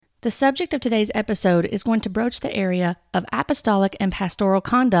The subject of today's episode is going to broach the area of apostolic and pastoral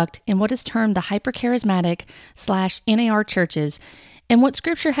conduct in what is termed the hypercharismatic/NAR churches, and what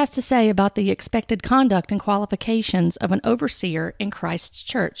Scripture has to say about the expected conduct and qualifications of an overseer in Christ's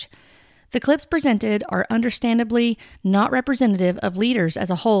church. The clips presented are understandably not representative of leaders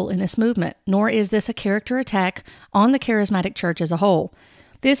as a whole in this movement, nor is this a character attack on the charismatic church as a whole.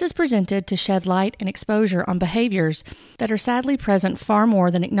 This is presented to shed light and exposure on behaviors that are sadly present far more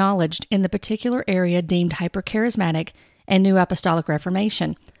than acknowledged in the particular area deemed hypercharismatic and New Apostolic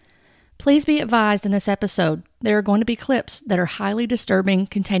Reformation. Please be advised in this episode, there are going to be clips that are highly disturbing,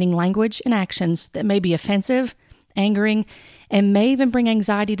 containing language and actions that may be offensive, angering, and may even bring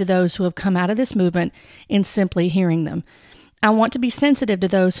anxiety to those who have come out of this movement in simply hearing them. I want to be sensitive to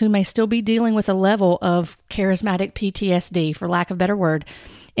those who may still be dealing with a level of charismatic PTSD, for lack of a better word,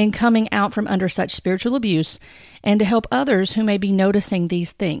 in coming out from under such spiritual abuse, and to help others who may be noticing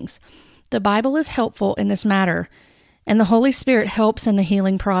these things. The Bible is helpful in this matter, and the Holy Spirit helps in the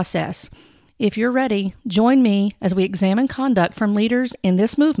healing process. If you're ready, join me as we examine conduct from leaders in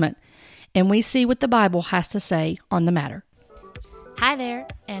this movement, and we see what the Bible has to say on the matter. Hi there,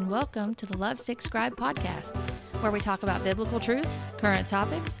 and welcome to the Lovesick Scribe podcast, where we talk about biblical truths, current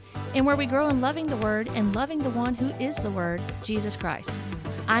topics, and where we grow in loving the Word and loving the one who is the Word, Jesus Christ.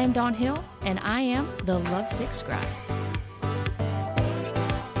 I am Dawn Hill, and I am the Lovesick Scribe.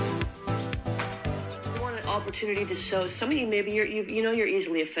 You want an opportunity to sow. Some of you, maybe you're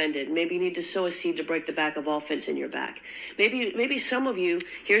easily offended. Maybe you need to sow a seed to break the back of offense in your back. Maybe some of you,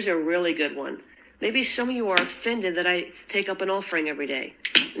 here's a really good one. Maybe some of you are offended that I take up an offering every day,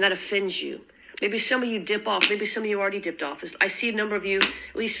 and that offends you. Maybe some of you dip off. Maybe some of you already dipped off. I see a number of you,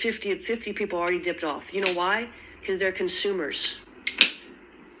 at least 50 people already dipped off. You know why? Because they're consumers.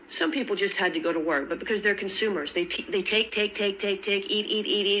 Some people just had to go to work, but because they're consumers, they take,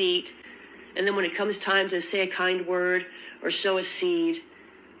 eat. And then when it comes time to say a kind word or sow a seed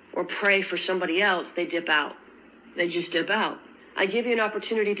or pray for somebody else, they dip out. They just dip out. I give you an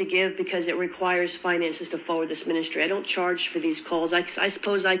opportunity to give because it requires finances to forward this ministry. I don't charge for these calls. I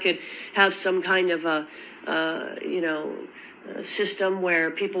suppose I could have some kind of a system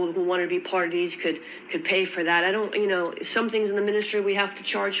where people who want to be part of these could pay for that. I don't, some things in the ministry we have to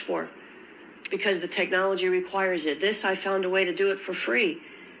charge for because the technology requires it. This, I found a way to do it for free.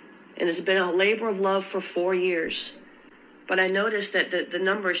 And it's been a labor of love for 4 years. But I noticed that the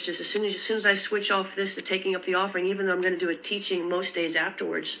numbers, just as soon as I switch off this to taking up the offering, even though I'm going to do a teaching most days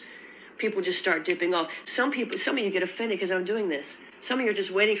afterwards, people just start dipping off. Some of you get offended because I'm doing this. Some of you are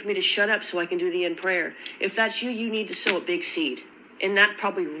just waiting for me to shut up so I can do the end prayer. If that's you, you need to sow a big seed. And that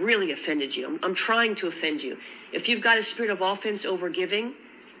probably really offended you. I'm trying to offend you. If you've got a spirit of offense over giving,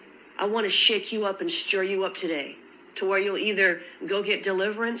 I want to shake you up and stir you up today to where you'll either go get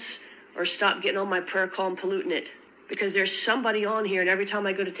deliverance or stop getting on my prayer call and polluting it. Because there's somebody on here, and every time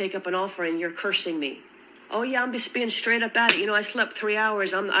I go to take up an offering, you're cursing me. Oh yeah, I'm just being straight up at it. I slept 3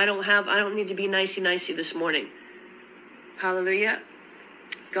 hours. I don't need to be nicey this morning. Hallelujah.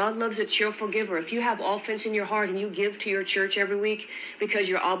 God loves a cheerful giver. If you have offense in your heart and you give to your church every week because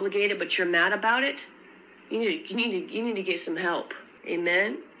you're obligated, but you're mad about it, you need to get some help.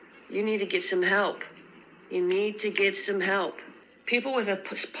 Amen. You need to get some help. You need to get some help. People with a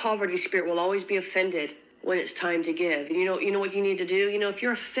poverty spirit will always be offended when it's time to give. And you know what you need to do? If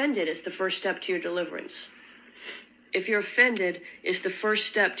you're offended, it's the first step to your deliverance. If you're offended, it's the first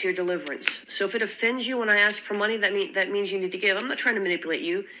step to your deliverance. So if it offends you when I ask for money, that means you need to give. I'm not trying to manipulate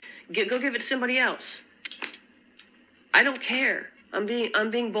you. Go give it to somebody else. I don't care. I'm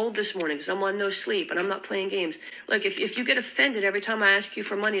being bold this morning because I'm on no sleep and I'm not playing games. Look, if you get offended every time I ask you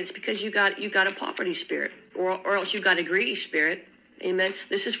for money, it's because you got a poverty spirit, or else you got a greedy spirit. Amen.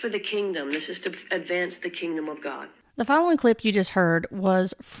 This is for the kingdom. This is to advance the kingdom of God. The following clip you just heard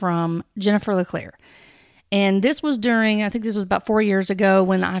was from Jennifer LeClaire. And this was I think this was about 4 years ago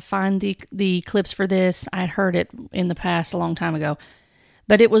when I find the clips for this. I had heard it in the past a long time ago.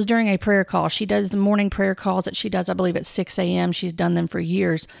 But it was during a prayer call. She does the morning prayer calls that she does, I believe, at 6 a.m. She's done them for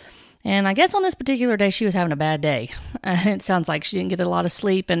years. And I guess on this particular day, she was having a bad day. It sounds like she didn't get a lot of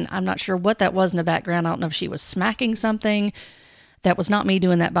sleep, and I'm not sure what that was in the background. I don't know if she was smacking something. That was not me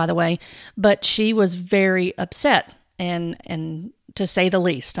doing that, by the way. But she was very upset, and to say the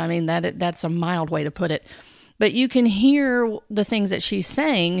least. I mean, that's a mild way to put it. But you can hear the things that she's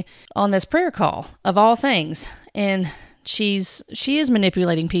saying on this prayer call, of all things. And she is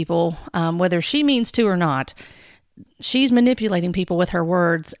manipulating people, whether she means to or not. She's manipulating people with her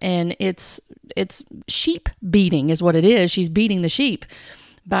words, and it's sheep beating is what it is. She's beating the sheep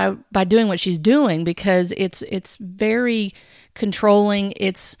by doing what she's doing, because it's very controlling.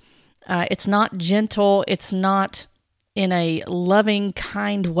 It's It's not gentle. It's not in a loving,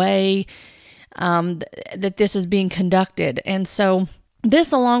 kind way that this is being conducted. And so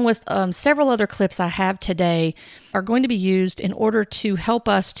this, along with several other clips I have today, are going to be used in order to help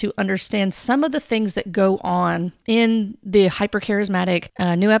us to understand some of the things that go on in the hypercharismatic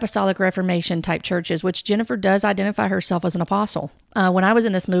New Apostolic Reformation type churches, which Jennifer does identify herself as an apostle. When I was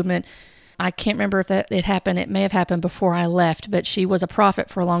in this movement, I can't remember if it happened. It may have happened before I left, but she was a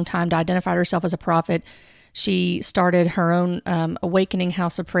prophet for a long time, identified herself as a prophet. She started her own Awakening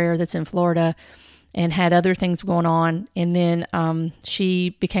House of Prayer that's in Florida, and had other things going on, and then she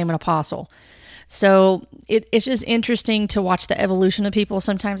became an apostle. So it's just interesting to watch the evolution of people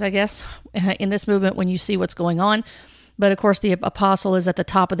sometimes, I guess, in this movement when you see what's going on. But of course, the apostle is at the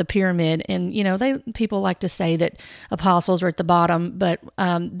top of the pyramid, and people like to say that apostles are at the bottom, but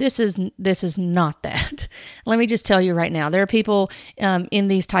this is not that. Let me just tell you right now, there are people in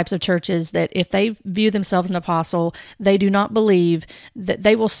these types of churches that if they view themselves an apostle, they do not believe that.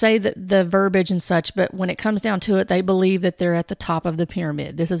 They will say that the verbiage and such, but when it comes down to it, they believe that they're at the top of the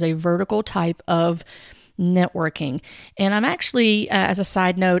pyramid. This is a vertical type of networking. And I'm actually, as a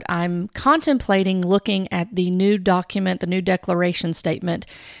side note, I'm contemplating looking at the new document, the new declaration statement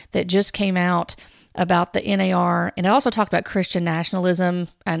that just came out about the NAR. And I also talked about Christian nationalism,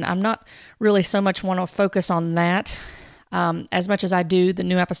 and I'm not really so much want to focus on that as much as I do the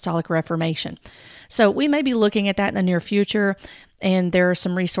New Apostolic Reformation. So we may be looking at that in the near future, and there are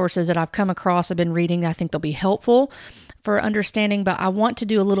some resources that I've come across, I've been reading, that I think they'll be helpful for understanding, but I want to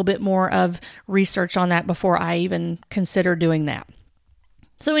do a little bit more of research on that before I even consider doing that.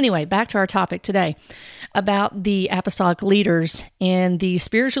 So anyway, back to our topic today about the apostolic leaders and the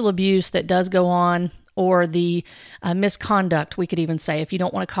spiritual abuse that does go on, or the misconduct, we could even say, if you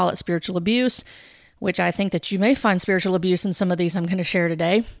don't want to call it spiritual abuse, which I think that you may find spiritual abuse in some of these I'm going to share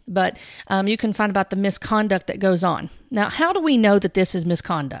today, but you can find about the misconduct that goes on. Now, how do we know that this is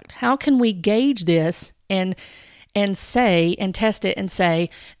misconduct? How can we gauge this and say and test it and say,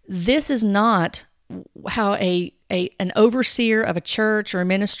 this is not how an overseer of a church or a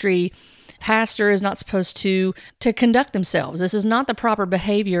ministry, pastor is not supposed to conduct themselves. This is not the proper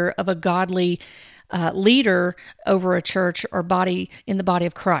behavior of a godly leader over a church or body in the body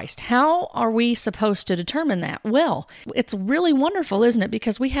of Christ. How are we supposed to determine that? Well, it's really wonderful, isn't it?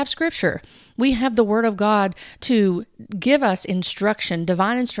 Because we have Scripture. We have the Word of God to give us instruction,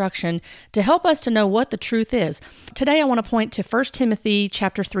 divine instruction, to help us to know what the truth is. Today, I want to point to 1 Timothy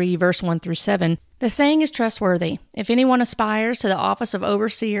chapter 3, verse 1 through 7. The saying is trustworthy. If anyone aspires to the office of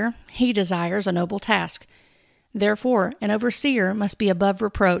overseer, he desires a noble task. Therefore, an overseer must be above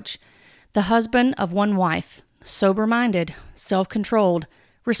reproach, the husband of one wife, sober-minded, self-controlled,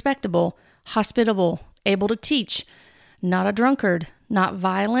 respectable, hospitable, able to teach, not a drunkard, not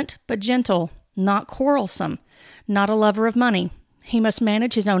violent, but gentle, not quarrelsome, not a lover of money. He must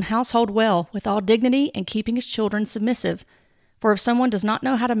manage his own household well, with all dignity and keeping his children submissive. For if someone does not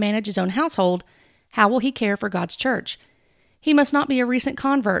know how to manage his own household, how will he care for God's church? He must not be a recent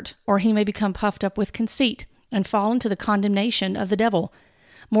convert, or he may become puffed up with conceit and fall into the condemnation of the devil.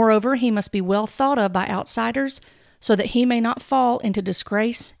 Moreover, he must be well thought of by outsiders, so that he may not fall into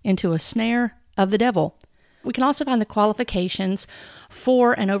disgrace, into a snare of the devil. We can also find the qualifications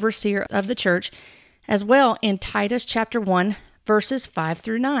for an overseer of the church as well in Titus chapter 1, verses 5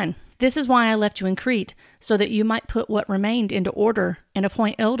 through 9. This is why I left you in Crete, so that you might put what remained into order and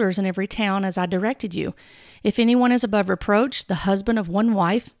appoint elders in every town as I directed you. If anyone is above reproach, the husband of one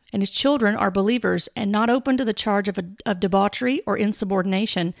wife, and his children are believers and not open to the charge of debauchery or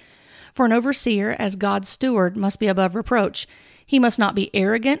insubordination. For an overseer, as God's steward, must be above reproach. He must not be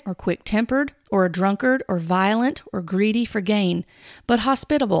arrogant or quick-tempered, or a drunkard, or violent, or greedy for gain, but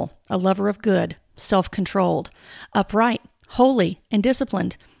hospitable, a lover of good, self-controlled, upright, holy, and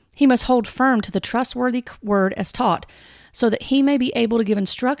disciplined. He must hold firm to the trustworthy word as taught, so that he may be able to give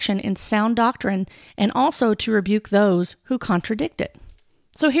instruction in sound doctrine, and also to rebuke those who contradict it.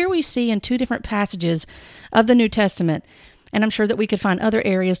 So here we see in two different passages of the New Testament, and I'm sure that we could find other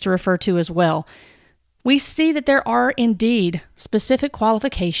areas to refer to as well, we see that there are indeed specific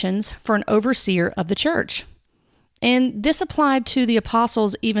qualifications for an overseer of the church. And this applied to the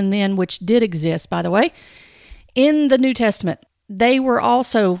apostles even then, which did exist, by the way. In the New Testament, they were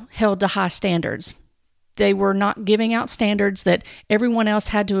also held to high standards. They were not giving out standards that everyone else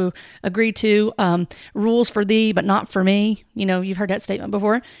had to agree to, rules for thee, but not for me. You've heard that statement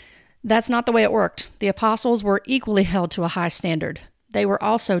before. That's not the way it worked. The apostles were equally held to a high standard. They were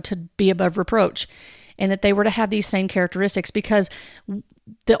also to be above reproach, and that they were to have these same characteristics, because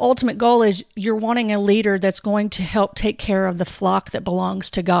the ultimate goal is you're wanting a leader that's going to help take care of the flock that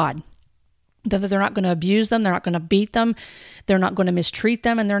belongs to God. that they're not going to abuse them, they're not going to beat them, they're not going to mistreat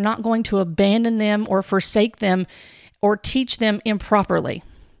them, and they're not going to abandon them or forsake them or teach them improperly.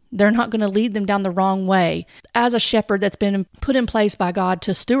 They're not going to lead them down the wrong way as a shepherd that's been put in place by God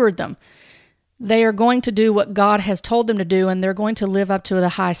to steward them. They are going to do what God has told them to do, and they're going to live up to the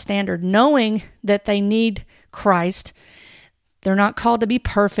high standard, knowing that they need Christ. They're not called to be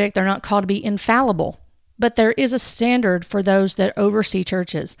perfect. They're not called to be infallible. But there is a standard for those that oversee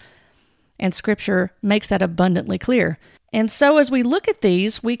churches, and Scripture makes that abundantly clear. And so as we look at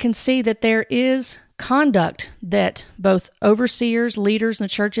these, we can see that there is conduct that both overseers, leaders in the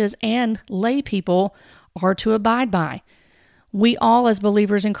churches, and lay people are to abide by. We all, as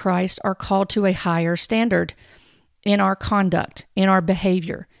believers in Christ, are called to a higher standard in our conduct, in our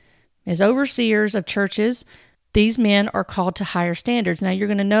behavior. As overseers of churches, these men are called to higher standards. Now, you're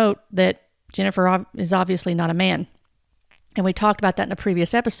going to note that Jennifer is obviously not a man. And we talked about that in a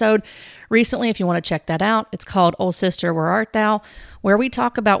previous episode recently. If you want to check that out, it's called Old Sister, Where Art Thou?, where we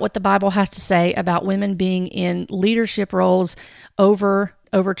talk about what the Bible has to say about women being in leadership roles over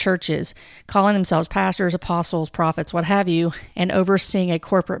churches, calling themselves pastors, apostles, prophets, what have you, and overseeing a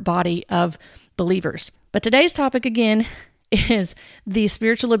corporate body of believers. But today's topic, again, is the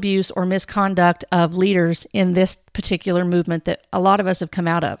spiritual abuse or misconduct of leaders in this particular movement that a lot of us have come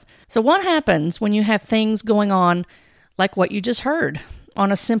out of. So what happens when you have things going on like what you just heard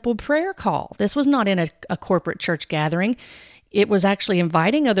on a simple prayer call? This was not in a corporate church gathering. It was actually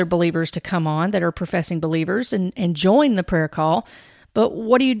inviting other believers to come on that are professing believers and join the prayer call. But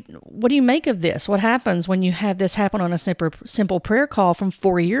what do you make of this? What happens when you have this happen on a simple prayer call from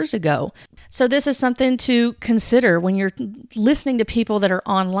 4 years ago? So this is something to consider when you're listening to people that are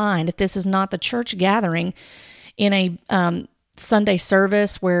online. If this is not the church gathering in a Sunday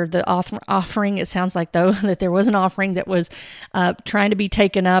service where the offering, it sounds like though that there was an offering that was trying to be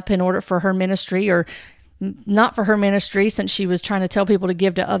taken up in order for her ministry, or not for her ministry, since she was trying to tell people to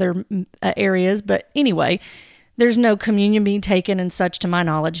give to other areas. But anyway, there's no communion being taken and such, to my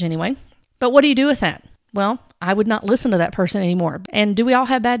knowledge anyway. But what do you do with that? Well, I would not listen to that person anymore. And do we all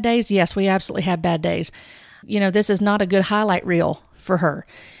have bad days? Yes, we absolutely have bad days. This is not a good highlight reel for her.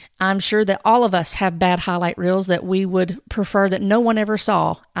 I'm sure that all of us have bad highlight reels that we would prefer that no one ever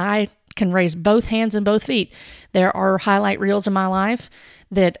saw. I can raise both hands and both feet. There are highlight reels in my life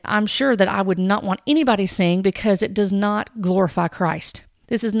that I'm sure that I would not want anybody seeing, because it does not glorify Christ.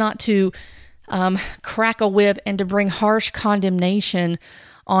 This is not to crack a whip and to bring harsh condemnation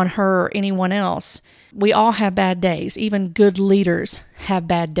on her or anyone else. We all have bad days. Even good leaders have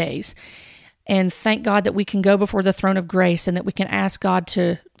bad days. And thank God that we can go before the throne of grace and that we can ask God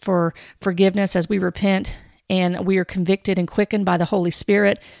for forgiveness as we repent and we are convicted and quickened by the Holy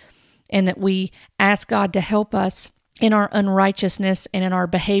Spirit, and that we ask God to help us in our unrighteousness and in our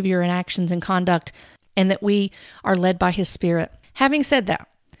behavior and actions and conduct, and that we are led by His Spirit. Having said that,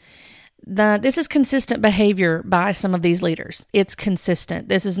 this is consistent behavior by some of these leaders. It's consistent.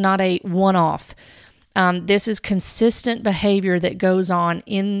 This is not a one-off. This is consistent behavior that goes on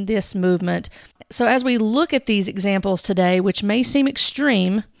in this movement. So as we look at these examples today, which may seem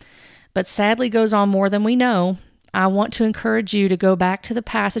extreme, but sadly goes on more than we know, I want to encourage you to go back to the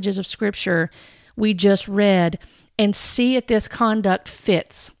passages of Scripture we just read and see if this conduct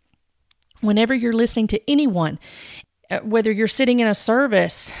fits. Whenever you're listening to anyone, whether you're sitting in a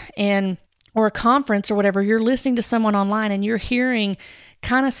service or a conference or whatever, you're listening to someone online and you're hearing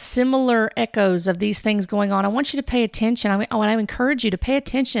kind of similar echoes of these things going on, I want you to pay attention. I want to encourage you to pay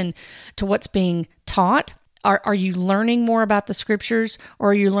attention to what's being taught. Are you learning more about the Scriptures,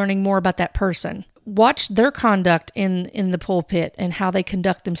 or are you learning more about that person? Watch their conduct in the pulpit and how they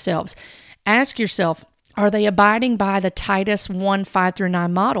conduct themselves. Ask yourself, are they abiding by the Titus 1,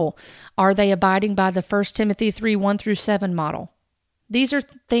 5-9 model? Are they abiding by the 1 Timothy 3, 1-7 model? These are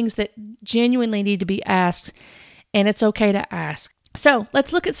things that genuinely need to be asked, and it's okay to ask. So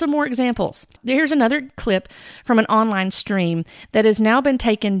let's look at some more examples. Here's another clip from an online stream that has now been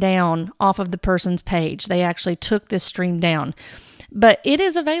taken down off of the person's page. They actually took this stream down. But it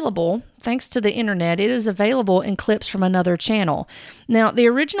is available, thanks to the internet, it is available in clips from another channel. Now, the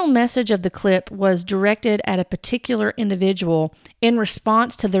original message of the clip was directed at a particular individual in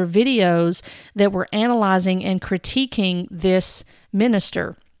response to their videos that were analyzing and critiquing this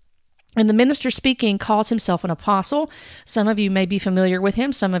minister. And the minister speaking calls himself an apostle. Some of you may be familiar with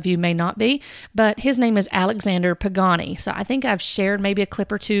him, some of you may not be, but his name is Alexander Pagani. So I think I've shared maybe a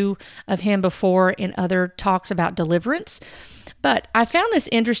clip or two of him before in other talks about deliverance. But I found this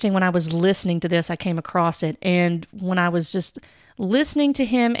interesting when I was listening to this. I came across it, and when I was just listening to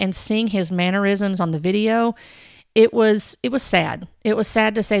him and seeing his mannerisms on the video, it was sad. It was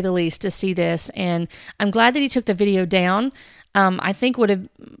sad to say the least to see this, and I'm glad that he took the video down. I think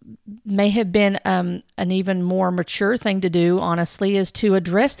may have been an even more mature thing to do, honestly, is to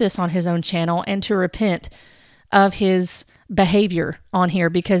address this on his own channel and to repent of his behavior on here,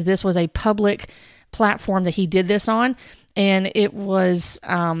 because this was a public platform that he did this on, and it was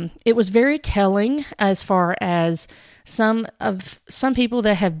very telling as far as some people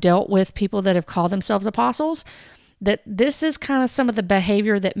that have dealt with people that have called themselves apostles, that this is kind of some of the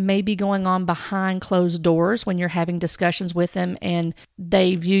behavior that may be going on behind closed doors when you're having discussions with them and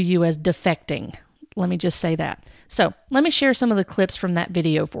they view you as defecting. Let me just say that. So let me share some of the clips from that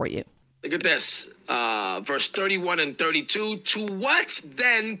video for you. Look at this, verse 31 and 32. To what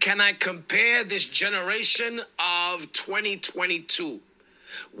then can I compare this generation of 2022?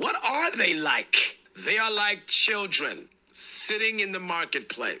 What are they like? They are like children sitting in the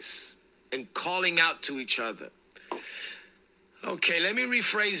marketplace and calling out to each other. Okay, let me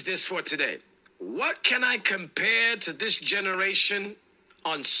rephrase this for today. What can I compare to this generation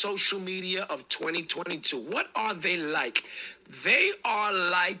on social media of 2022? What are they like? They are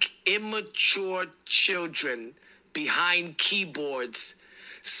like immature children behind keyboards,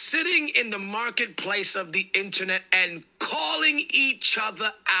 sitting in the marketplace of the internet and calling each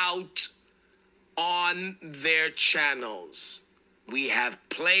other out on their channels. We have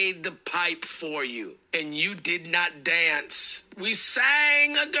played the pipe for you, and you did not dance. We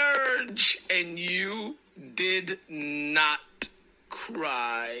sang a dirge, and you did not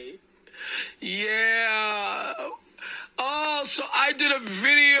cry. Yeah. Oh, so I did a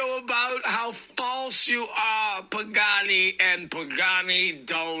video about how false you are, Pagani, and Pagani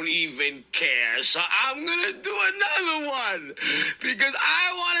don't even care. So I'm going to do another one because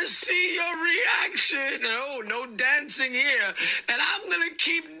I want to see your reaction. No dancing here. And I'm going to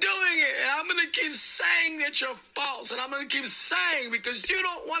keep doing it. And I'm going to keep saying that you're false. And I'm going to keep saying because you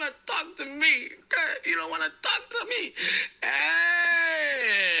don't want to talk to me. Okay? You don't want to talk to me.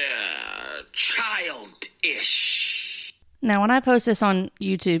 Childish. Now, when I post this on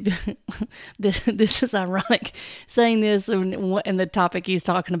YouTube, this is ironic saying this and the topic he's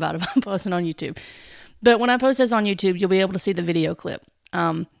talking about if I'm posting on YouTube. But when I post this on YouTube, you'll be able to see the video clip.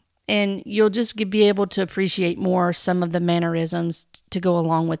 And you'll just be able to appreciate more some of the mannerisms to go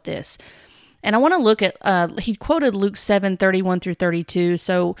along with this. And I want to look at, he quoted Luke 7:31 through 32.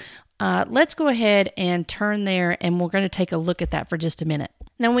 So let's go ahead and turn there, and we're going to take a look at that for just a minute.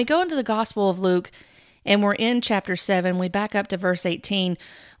 Now, when we go into the Gospel of Luke, and we're in chapter 7, we back up to verse 18,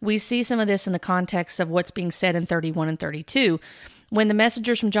 we see some of this in the context of what's being said in 31 and 32. When the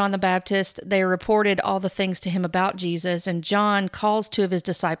messengers from John the Baptist, they reported all the things to him about Jesus, and John calls two of his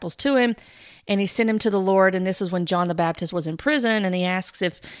disciples to him, and he sent him to the Lord, and this is when John the Baptist was in prison, and he asks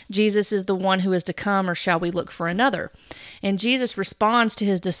if Jesus is the one who is to come, or shall we look for another? And Jesus responds to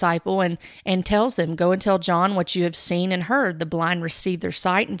his disciple and tells them, go and tell John what you have seen and heard. The blind receive their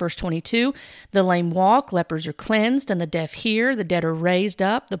sight, in verse 22. The lame walk, lepers are cleansed, and the deaf hear. The dead are raised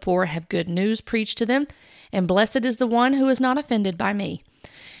up. The poor have good news preached to them. And blessed is the one who is not offended by me.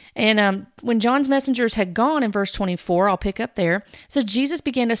 And when John's messengers had gone, in verse 24, I'll pick up there, it says, Jesus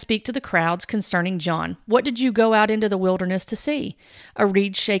began to speak to the crowds concerning John. What did you go out into the wilderness to see? A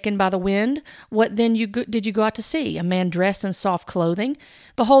reed shaken by the wind? What then did you go out to see? A man dressed in soft clothing?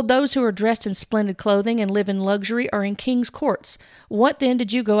 Behold, those who are dressed in splendid clothing and live in luxury are in king's courts. What then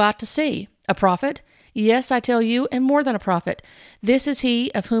did you go out to see? A prophet? Yes, I tell you, and more than a prophet. This is he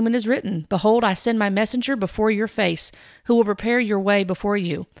of whom it is written, Behold, I send my messenger before your face, who will prepare your way before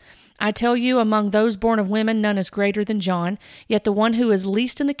you. I tell you, among those born of women, none is greater than John, yet the one who is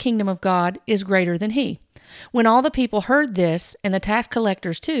least in the kingdom of God is greater than he. When all the people heard this, and the tax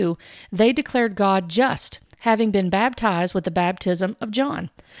collectors too, they declared God just, having been baptized with the baptism of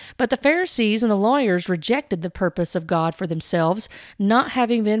John. But the Pharisees and the lawyers rejected the purpose of God for themselves, not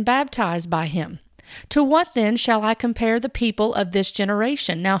having been baptized by him. To what then shall I compare the people of this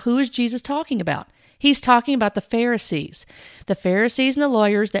generation? Now, who is Jesus talking about? He's talking about the Pharisees. The Pharisees and the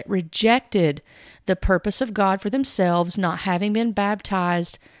lawyers that rejected the purpose of God for themselves, not having been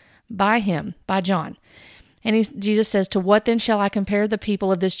baptized by him, by John. And Jesus says, to what then shall I compare the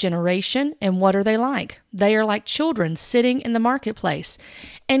people of this generation? And what are they like? They are like children sitting in the marketplace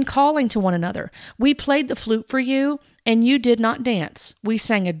and calling to one another. We played the flute for you, and you did not dance. We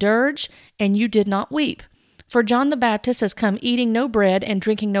sang a dirge, and you did not weep. For John the Baptist has come eating no bread and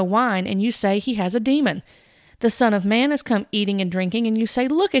drinking no wine, and you say he has a demon. The Son of Man has come eating and drinking, and you say,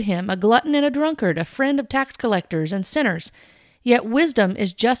 look at him, a glutton and a drunkard, a friend of tax collectors and sinners. Yet wisdom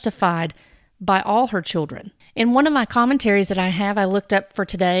is justified by all her children. In one of my commentaries that I have, I looked up for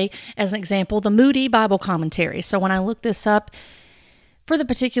today, as an example, the Moody Bible Commentary. So when I looked this up for the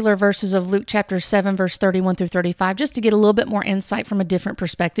particular verses of Luke chapter 7, verse 31 through 35, just to get a little bit more insight from a different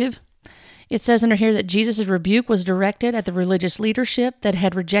perspective, it says under here that Jesus' rebuke was directed at the religious leadership that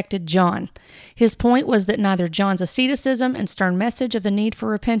had rejected John. His point was that neither John's asceticism and stern message of the need for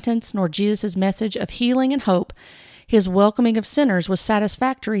repentance, nor Jesus' message of healing and hope, his welcoming of sinners, was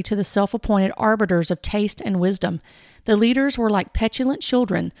satisfactory to the self-appointed arbiters of taste and wisdom. The leaders were like petulant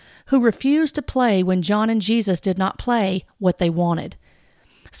children who refused to play when John and Jesus did not play what they wanted.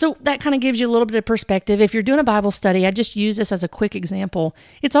 So that kind of gives you a little bit of perspective. If you're doing a Bible study, I just use this as a quick example.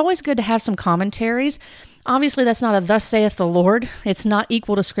 It's always good to have some commentaries. Obviously, that's not a thus saith the Lord. It's not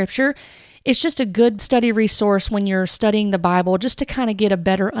equal to Scripture. It's just a good study resource when you're studying the Bible, just to kind of get a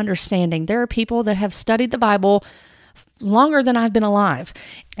better understanding. There are people that have studied the Bible longer than I've been alive,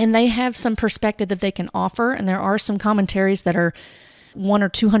 and they have some perspective that they can offer, and there are some commentaries that are 100 or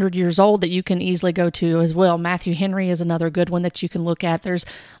 200 years old that you can easily go to as well. Matthew Henry is another good one that you can look at. There's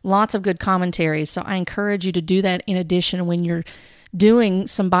lots of good commentaries, so I encourage you to do that in addition when you're doing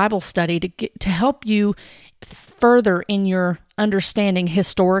some Bible study to help you further in your understanding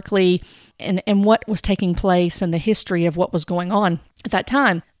historically and what was taking place and the history of what was going on at that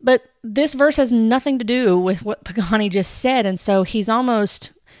time. But this verse has nothing to do with what Pagani just said, and so he's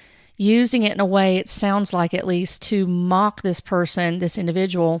almost using it in a way, it sounds like at least, to mock this person, this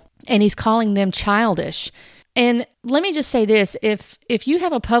individual, and he's calling them childish. And let me just say this, if you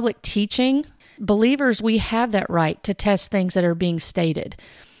have a public teaching, believers, we have that right to test things that are being stated.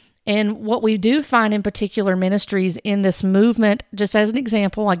 And what we do find in particular ministries in this movement, just as an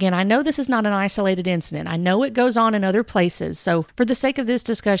example, again, I know this is not an isolated incident. I know it goes on in other places. So for the sake of this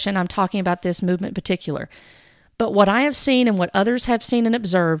discussion, I'm talking about this movement in particular. But what I have seen and what others have seen and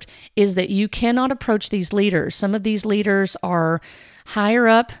observed is that you cannot approach these leaders. Some of these leaders are higher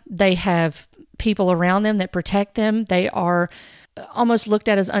up. They have people around them that protect them. They are almost looked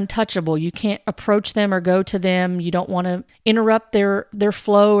at as untouchable. You can't approach them or go to them. You don't want to interrupt their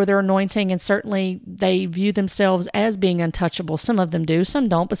flow or their anointing, and certainly they view themselves as being untouchable. Some of them do, some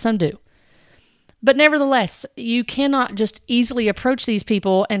don't, but some do. But nevertheless, you cannot just easily approach these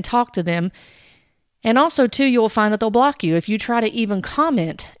people and talk to them. And also, too, you'll find that they'll block you. If you try to even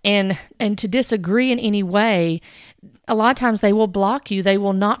comment and to disagree in any way, a lot of times they will block you. They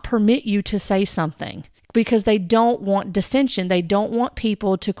will not permit you to say something because they don't want dissension. They don't want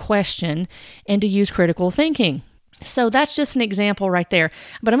people to question and to use critical thinking. So that's just an example right there.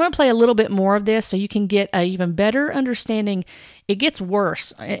 But I'm going to play a little bit more of this so you can get an even better understanding. It gets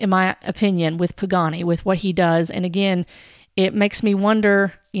worse, in my opinion, with Pagani, with what he does. And again, it makes me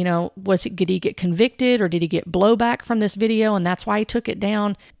wonder, did he get convicted or did he get blowback from this video and that's why he took it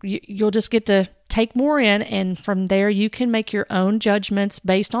down? You'll just get to take more in, and from there you can make your own judgments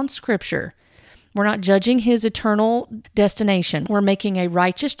based on Scripture. We're not judging his eternal destination. We're making a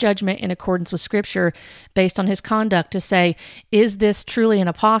righteous judgment in accordance with Scripture based on his conduct to say, is this truly an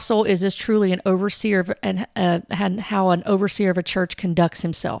apostle? Is this truly an overseer and how an overseer of a church conducts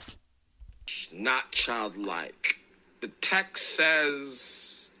himself? Not childlike. The text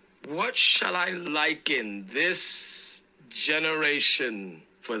says, "What shall I liken this generation?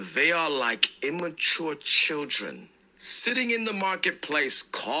 For they are like immature children, sitting in the marketplace,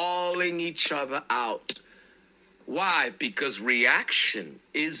 calling each other out." Why? Because reaction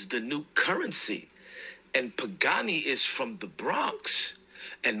is the new currency. And Pagani is from the Bronx.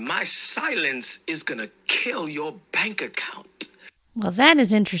 And my silence is going to kill your bank account. Well, that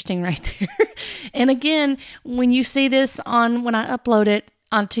is interesting right there. And again, when you see this when I upload it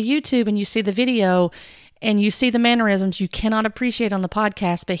onto YouTube and you see the video and you see the mannerisms you cannot appreciate on the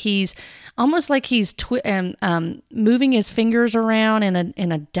podcast, but he's almost like he's moving his fingers around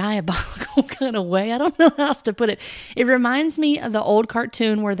in a diabolical kind of way. I don't know how else to put it. It reminds me of the old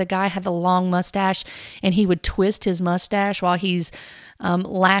cartoon where the guy had the long mustache and he would twist his mustache while he's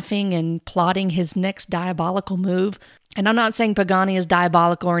laughing and plotting his next diabolical move. And I'm not saying Pagani is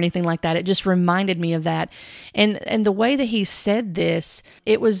diabolical or anything like that. It just reminded me of that. And the way that he said this,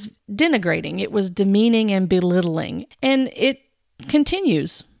 it was denigrating. It was demeaning and belittling. And it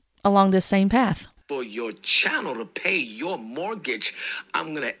continues along this same path. For your channel to pay your mortgage,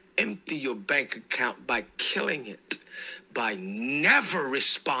 I'm going to empty your bank account by killing it. By never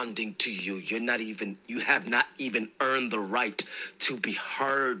responding to you. You have not even earned the right to be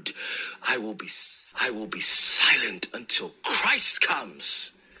heard. I will be silent until Christ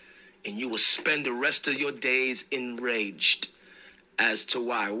comes, and you will spend the rest of your days enraged. As to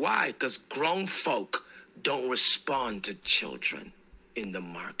why? Why? Because grown folk don't respond to children. in the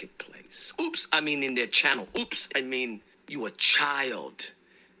marketplace. Oops, I mean in their channel. Oops, I mean you a child,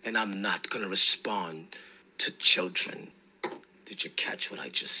 and I'm not going to respond to children. Did you catch what I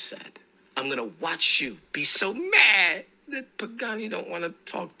just said? I'm going to watch you be so mad that Pagani don't want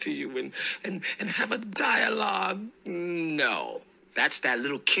to talk to you and have a dialogue. No, that's that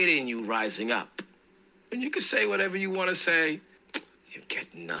little kid in you rising up. And you can say whatever you want to say. You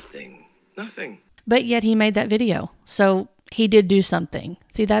get nothing. Nothing. But yet he made that video. So he did do something.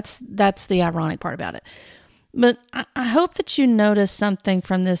 See, that's the ironic part about it. But I hope that you notice something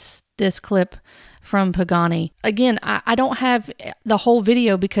from this clip from Pagani. Again, I don't have the whole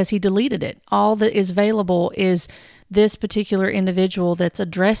video because he deleted it. All that is available is this particular individual that's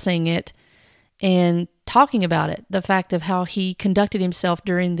addressing it and talking about it. The fact of how he conducted himself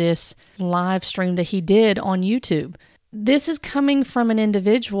during this live stream that he did on YouTube. This is coming from an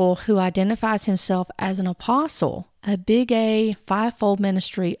individual who identifies himself as an apostle, a big A, fivefold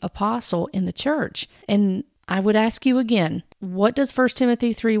ministry apostle in the church. And I would ask you again, what does 1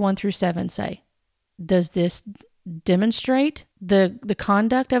 Timothy 3:1-7 say? Does this demonstrate the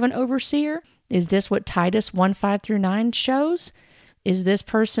conduct of an overseer? Is this what Titus 1:5-9 shows? Is this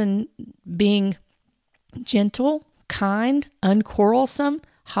person being gentle, kind, unquarrelsome,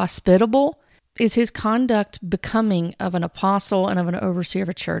 hospitable? Is his conduct becoming of an apostle and of an overseer of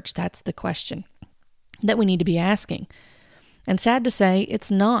a church? That's the question that we need to be asking. And sad to say,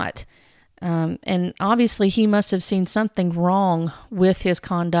 it's not. And obviously he must have seen something wrong with his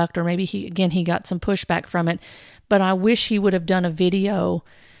conduct, or maybe he got some pushback from it. But I wish he would have done a video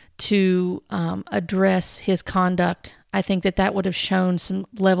to address his conduct. I think that would have shown some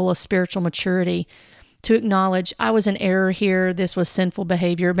level of spiritual maturity to acknowledge I was in error here. This was sinful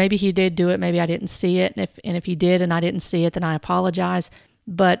behavior. Maybe he did do it. Maybe I didn't see it. And if he did and I didn't see it, then I apologize.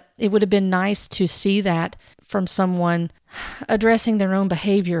 But it would have been nice to see that from someone addressing their own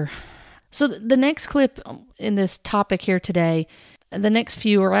behavior. So the next clip in this topic here today, the next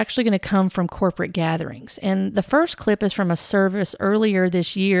few are actually going to come from corporate gatherings. And the first clip is from a service earlier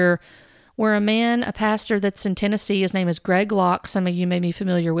this year where a pastor that's in Tennessee, his name is Greg Locke. Some of you may be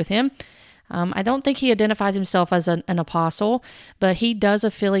familiar with him. I don't think he identifies himself as an apostle, but he does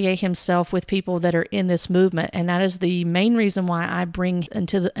affiliate himself with people that are in this movement, and that is the main reason why I bring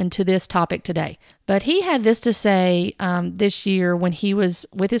into this topic today. But he had this to say this year when he was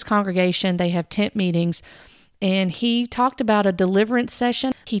with his congregation. They have tent meetings, and he talked about a deliverance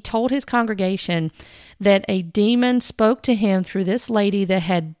session. He told his congregation that a demon spoke to him through this lady that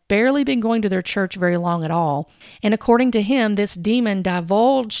had barely been going to their church very long at all. And according to him, this demon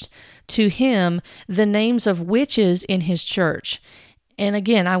divulged to him the names of witches in his church. And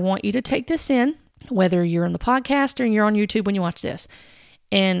again, I want you to take this in, whether you're in the podcast or you're on YouTube when you watch this,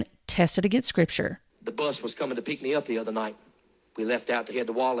 and test it against Scripture. The bus was coming to pick me up the other night. We left out to head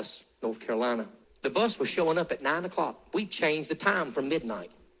to Wallace, North Carolina. The bus was showing up at 9 o'clock. We changed the time from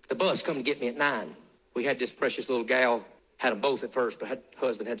midnight. The bus come to get me at 9. We had this precious little gal, had them both at first, but her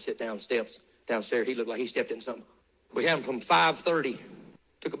husband had to sit downstairs. He looked like he stepped in something. We had them from 5:30.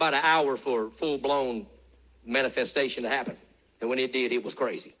 Took about an hour for full-blown manifestation to happen. And when it did, it was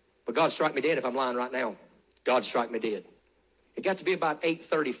crazy. But God strike me dead if I'm lying right now. God strike me dead. It got to be about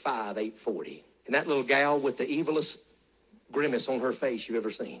 8:35, 8:40. And that little gal with the evilest grimace on her face you ever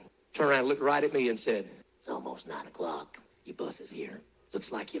seen turned around and looked right at me and said, "It's almost 9 o'clock. Your bus is here.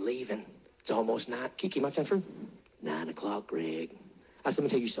 Looks like you're leaving. It's almost 9. Kiki, my time through? 9 o'clock, Greg." I said, "Let me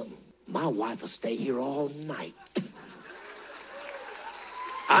tell you something. My wife will stay here all night.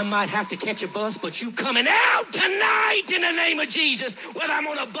 I might have to catch a bus, but you coming out tonight in the name of Jesus, whether I'm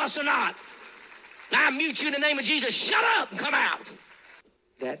on a bus or not. Now I mute you in the name of Jesus. Shut up and come out."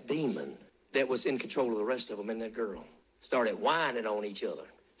 That demon that was in control of the rest of them and that girl started whining on each other,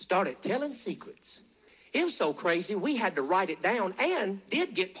 started telling secrets. It was so crazy, we had to write it down and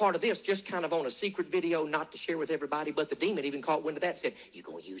did get part of this just kind of on a secret video, not to share with everybody, but the demon even caught wind of that and said, "You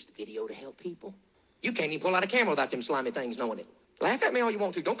gonna use the video to help people? You can't even pull out a camera without them slimy things knowing it. Laugh at me all you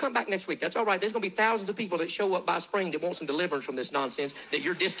want to. Don't come back next week. That's all right. There's going to be thousands of people that show up by spring that want some deliverance from this nonsense that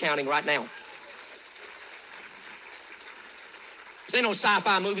you're discounting right now. This ain't no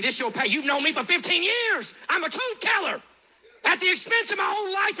sci-fi movie. This your pay. You've known me for 15 years. I'm a truth teller. At the expense of my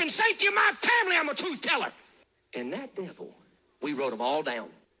own life and safety of my family, I'm a truth teller." And that devil, we wrote them all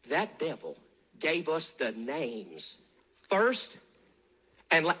down. That devil gave us the names first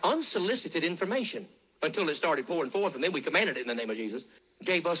and unsolicited information until it started pouring forth, and then we commanded it in the name of Jesus.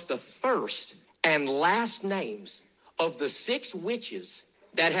 Gave us the first and last names of the 6 witches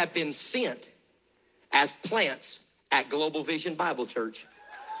that have been sent as plants at Global Vision Bible Church.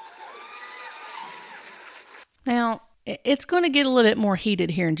 Now, It's going to get a little bit more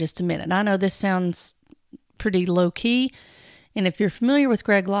heated here in just a minute. I know this sounds pretty low key, and if you're familiar with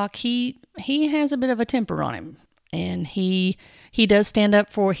Greg Locke, he has a bit of a temper on him, and he does stand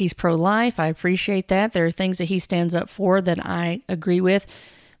up for, he's pro-life. I appreciate that. There are things that he stands up for that I agree with,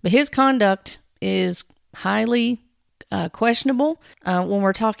 but his conduct is highly questionable. When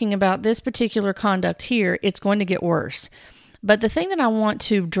we're talking about this particular conduct here, it's going to get worse. But the thing that I want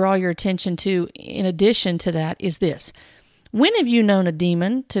to draw your attention to, in addition to that, is this. When have you known a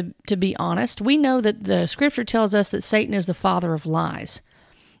demon, to be honest? We know that the scripture tells us that Satan is the father of lies.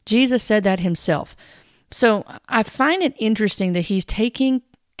 Jesus said that himself. So I find it interesting that he's taking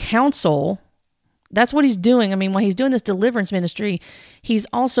counsel. That's what he's doing. I mean, while he's doing this deliverance ministry, he's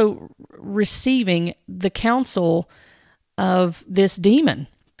also receiving the counsel of this demon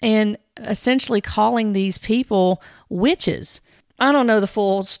and essentially calling these people witches. I don't know the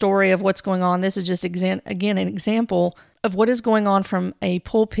full story of what's going on. This is just, again, an example of what is going on from a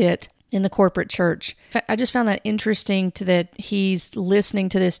pulpit in the corporate church. I just found that interesting that he's listening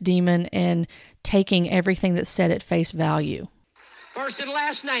to this demon and taking everything that's said at face value. First and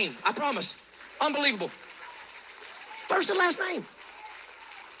last name, I promise. Unbelievable. First and last name.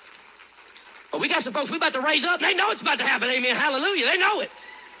 Oh, we got some folks we about to raise up. They know it's about to happen. Amen. Hallelujah. They know it.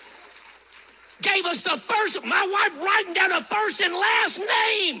 Gave us the first, my wife writing down the first and last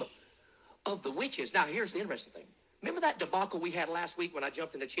name of the witches. Now, here's the interesting thing. Remember that debacle we had last week when I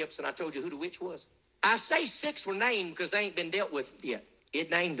jumped into chips and I told you who the witch was? I say 6 were named because they ain't been dealt with yet.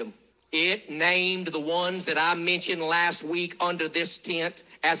 It named them. It named the ones that I mentioned last week under this tent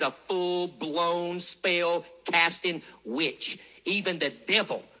as a full-blown spell-casting witch. Even the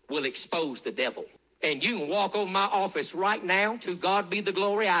devil will expose the devil. And you can walk over my office right now. To God be the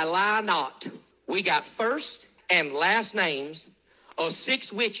glory, I lie not. We got first and last names of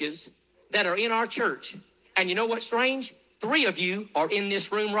 6 witches that are in our church. And you know what's strange? 3 of you are in this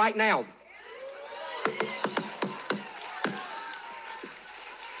room right now.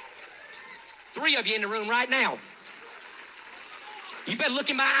 Three of you in the room right now. You better look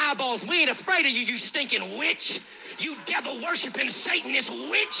in my eyeballs. We ain't afraid of you, you stinking witch. You devil-worshiping Satanist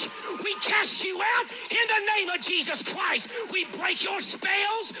witch. We cast you out in the name of Jesus Christ. We break your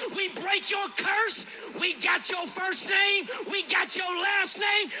spells. We break your curse. We got your first name. We got your last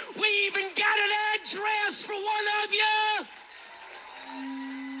name. We even got an address for one of you.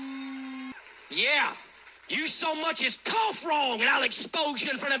 Yeah. You so much as cough wrong, and I'll expose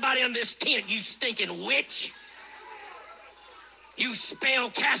you in front of everybody in this tent, you stinking witch. You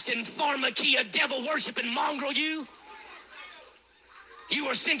spell-casting, pharmakia, devil-worshiping mongrel, you. You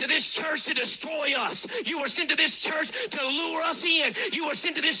were sent to this church to destroy us. You were sent to this church to lure us in. You were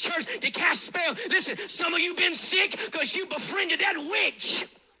sent to this church to cast spell. Listen, some of you been sick because you befriended that witch.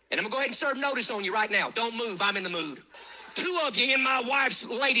 And I'm going to go ahead and serve notice on you right now. Don't move. I'm in the mood. 2 of you in my wife's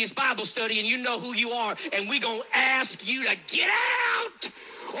ladies' Bible study, and you know who you are, and we're going to ask you to get out,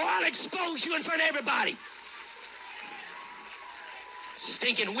 or I'll expose you in front of everybody.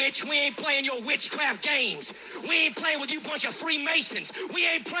 Stinking witch, we ain't playing your witchcraft games. We ain't playing with you bunch of Freemasons. We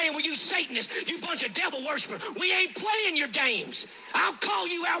ain't playing with you Satanists, you bunch of devil worshipers. We ain't playing your games. I'll call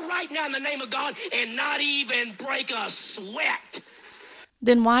you out right now in the name of God and not even break a sweat.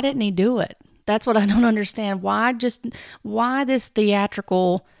 Then why didn't he do it? That's what I don't understand. Why this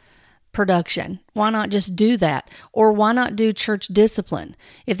theatrical production? Why not just do that? Or why not do church discipline?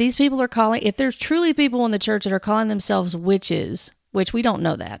 If these people are if there's truly people in the church that are calling themselves witches, which we don't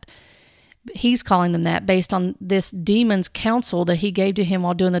know that, he's calling them that based on this demon's counsel that he gave to him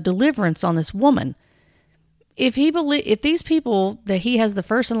while doing the deliverance on this woman. If these people that he has the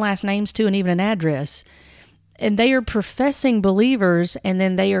first and last names to and even an address, and they are professing believers, and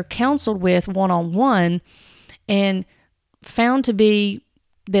then they are counseled with one-on-one and found to be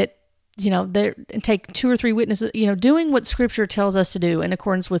that, they take 2 or 3 witnesses, doing what Scripture tells us to do in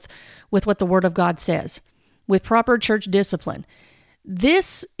accordance with what the Word of God says, with proper church discipline.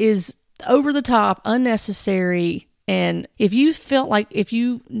 This is over the top, unnecessary, and if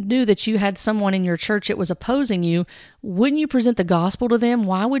you knew that you had someone in your church that was opposing you, wouldn't you present the gospel to them?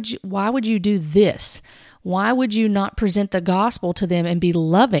 Why would you do this? Why would you not present the gospel to them and be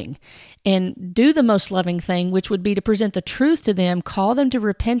loving and do the most loving thing, which would be to present the truth to them, call them to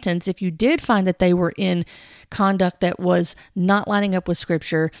repentance if you did find that they were in conduct that was not lining up with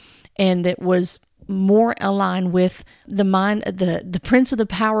Scripture and that was more aligned with the mind, the prince of the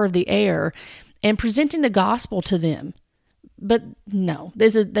power of the air, and presenting the gospel to them. But no,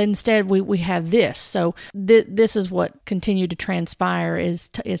 this is instead we have this. So this is what continued to transpire is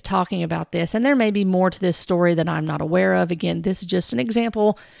talking about this. And there may be more to this story that I'm not aware of. Again, this is just an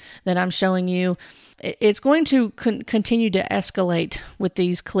example that I'm showing you. It's going to continue to escalate with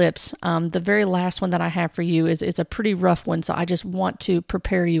these clips. The very last one that I have for you is a pretty rough one, so I just want to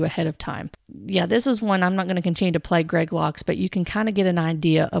prepare you ahead of time. Yeah, this is one I'm not going to continue to play Greg Locke's, but you can kind of get an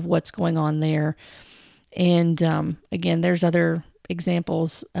idea of what's going on there. And again, there's other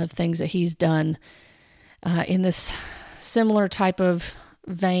examples of things that he's done in this similar type of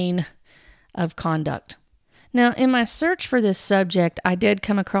vein of conduct. Now, in my search for this subject, I did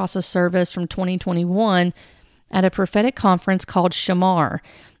come across a service from 2021 at a prophetic conference called Shamar.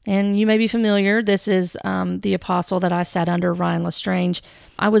 And you may be familiar, this is the apostle that I sat under, Ryan Lestrange.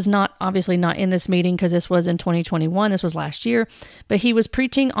 I was obviously not in this meeting because this was in 2021, this was last year, but he was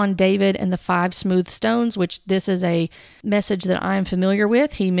preaching on David and the 5 smooth stones, which this is a message that I am familiar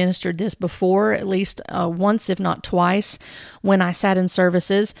with. He ministered this before, at least once, if not twice, when I sat in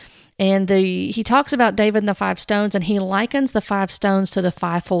services. And he talks about David and the 5 stones, and he likens the 5 stones to the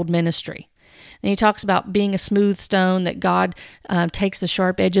 5-fold ministry. And he talks about being a smooth stone, that God takes the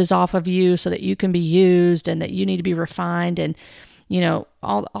sharp edges off of you so that you can be used and that you need to be refined, and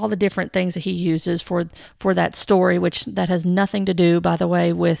all the different things that he uses for that story, which that has nothing to do, by the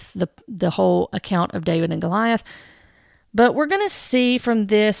way, with the whole account of David and Goliath. But we're going to see from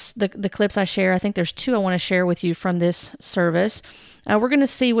this, the clips I share, I think there's 2 I want to share with you from this service. We're going to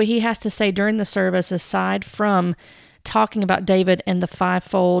see what he has to say during the service, aside from talking about David and the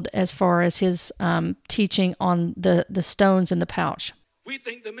 5-fold, as far as his teaching on the stones in the pouch. We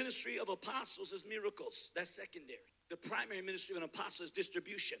think the ministry of apostles is miracles. That's secondary. The primary ministry of an apostle is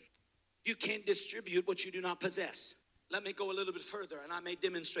distribution. You can't distribute what you do not possess. Let me go a little bit further, and I may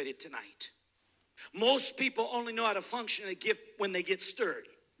demonstrate it tonight. Most people only know how to function in a gift when they get stirred.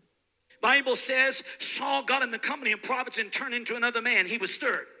 Bible says Saul got in the company of prophets and turned into another man. He was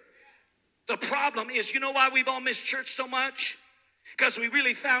stirred. The problem is, you know why we've all missed church so much? Because we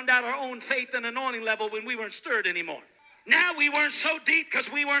really found out our own faith and anointing level when we weren't stirred anymore. Now we weren't so deep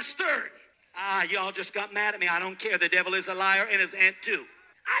because we weren't stirred. Y'all just got mad at me. I don't care. The devil is a liar and his aunt too.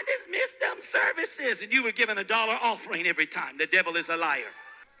 I just missed them services. And you were given $1 offering every time. The devil is a liar.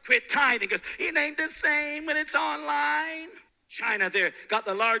 Quit tithing because it ain't the same when it's online. China there got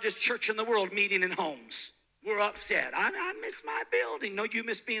the largest church in the world meeting in homes. We're upset. I miss my building. No, you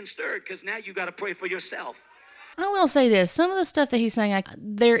miss being stirred because now you got to pray for yourself. I will say this. Some of the stuff that he's saying,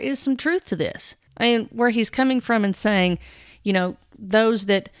 there is some truth to this. I mean, where he's coming from and saying, those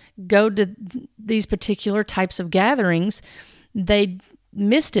that go to these particular types of gatherings, they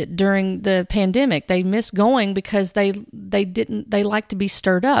missed it during the pandemic. They missed going because they like to be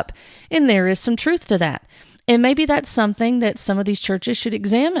stirred up. And there is some truth to that. And maybe that's something that some of these churches should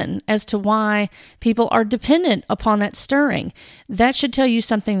examine as to why people are dependent upon that stirring. That should tell you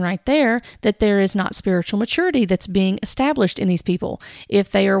something right there, that there is not spiritual maturity that's being established in these people.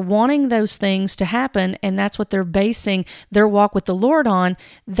 If they are wanting those things to happen and that's what they're basing their walk with the Lord on,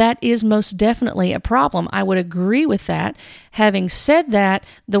 that is most definitely a problem. I would agree with that. Having said that,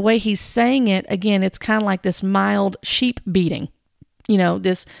 the way he's saying it, again, it's kind of like this mild sheep beating.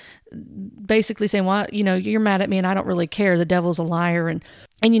 This basically saying, well, you're mad at me and I don't really care. The devil's a liar, and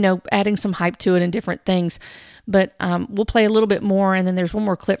adding some hype to it and different things. But we'll play a little bit more, and then there's one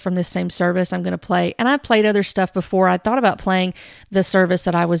more clip from this same service I'm going to play. And I've played other stuff before. I thought about playing the service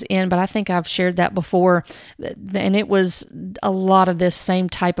that I was in, but I think I've shared that before. And it was a lot of this same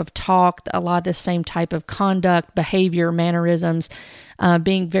type of talk, a lot of this same type of conduct, behavior, mannerisms,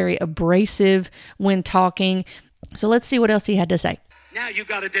 being very abrasive when talking. So let's see what else he had to say. Now you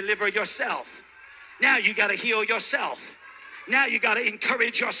got to deliver yourself. Now you got to heal yourself. Now you got to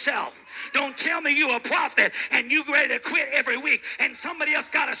encourage yourself. Don't tell me you're a prophet and you ready to quit every week and somebody else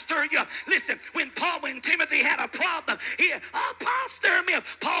got to stir you up. Listen, when Timothy had a problem, Paul stirred me up.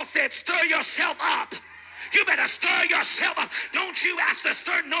 Paul said, stir yourself up. You better stir yourself up. Don't you ask to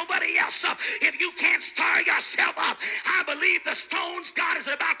stir nobody else up. If you can't stir yourself up, I believe the stones God is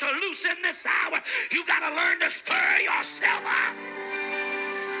about to loosen this hour. You got to learn to stir yourself up.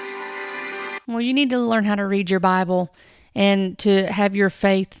 Well, you need to learn how to read your Bible and to have your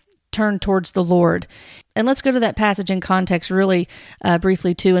faith turn towards the Lord. And let's go to that passage in context really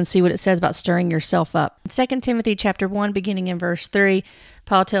briefly too and see what it says about stirring yourself up. 2 Timothy chapter 1, beginning in verse 3,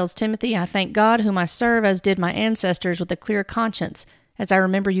 Paul tells Timothy, I thank God whom I serve as did my ancestors with a clear conscience, as I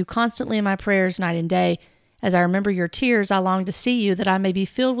remember you constantly in my prayers night and day. As I remember your tears, I long to see you that I may be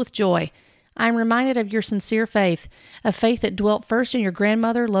filled with joy. I am reminded of your sincere faith, a faith that dwelt first in your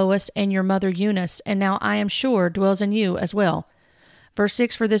grandmother Lois and your mother Eunice, and now I am sure dwells in you as well. Verse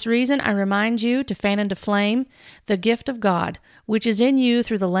 6, for this reason I remind you to fan into flame the gift of God, which is in you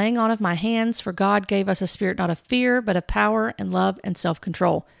through the laying on of my hands, for God gave us a spirit not of fear, but of power and love and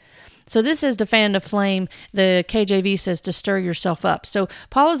self-control. So this says to fan into flame. The KJV says to stir yourself up. So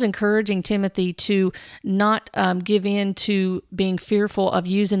Paul is encouraging Timothy to not give in to being fearful of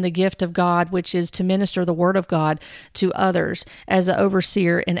using the gift of God, which is to minister the word of God to others as the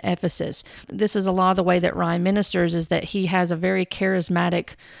overseer in Ephesus. This is a lot of the way that Ryan ministers, is that he has a very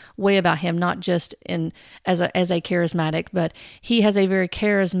charismatic way about him, not just as a charismatic, but he has a very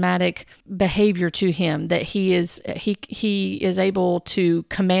charismatic behavior to him, that he is able to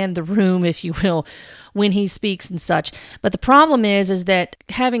command the room, if you will, when he speaks and such. But the problem is that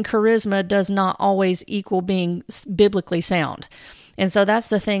having charisma does not always equal being biblically sound. And so that's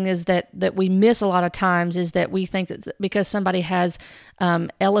the thing, is that we miss a lot of times, is that we think that because somebody has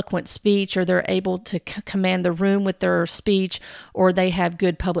eloquent speech, or they're able to command the room with their speech, or they have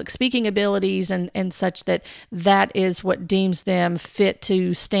good public speaking abilities and such, that is what deems them fit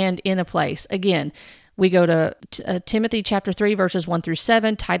to stand in a place. Again, we go to Timothy chapter 3, verses 1 through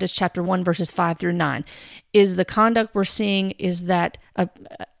 7, Titus chapter 1, verses 5 through 9. Is the conduct we're seeing, is that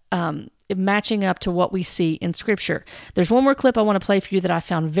matching up to what we see in Scripture? There's one more clip I want to play for you that I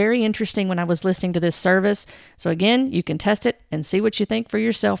found very interesting when I was listening to this service. So again, you can test it and see what you think for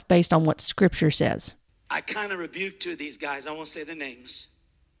yourself based on what Scripture says. I kind of rebuked two of these guys. I won't say the names,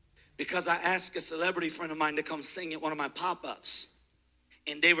 because I asked a celebrity friend of mine to come sing at one of my pop-ups,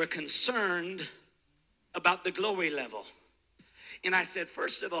 and they were concerned about the glory level. And I said,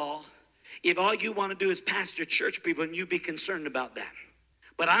 first of all, if all you want to do is pastor church people, and you be concerned about that.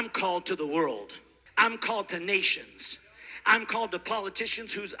 But I'm called to the world. I'm called to nations. I'm called to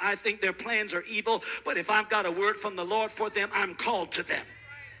politicians who I think their plans are evil, but if I've got a word from the Lord for them, I'm called to them.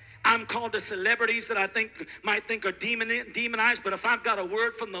 I'm called to celebrities that I might think are demonized, but if I've got a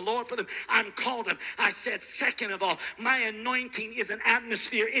word from the Lord for them, I'm called them. I said, second of all, my anointing is an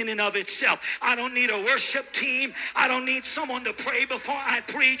atmosphere in and of itself. I don't need a worship team. I don't need someone to pray before I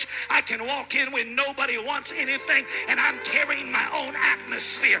preach. I can walk in when nobody wants anything, and I'm carrying my own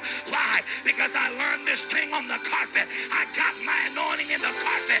atmosphere. Why? Because I learned this thing on the carpet. I got my anointing in the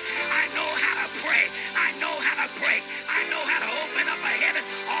carpet. I know how to pray. I know how to break. I know how to open up a heaven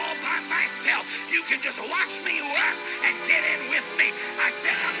all by myself. You can just watch me work and get in with me. I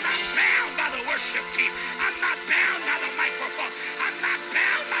said, I'm not bound by the worship team. I'm not bound by the microphone. I'm not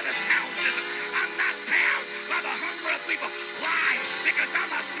bound by the sound system. I'm not bound by the hunger of people. Why? Because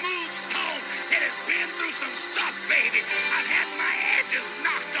I'm a smooth stone that has been through some stuff, baby. I've had my edges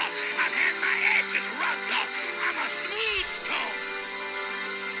knocked off. I've had my edges rubbed off. I'm a smooth stone.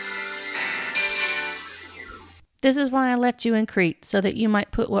 This is why I left you in Crete, so that you might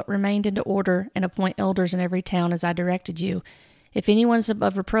put what remained into order and appoint elders in every town as I directed you. If anyone is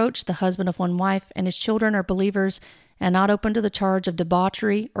above reproach, the husband of one wife, and his children are believers, and not open to the charge of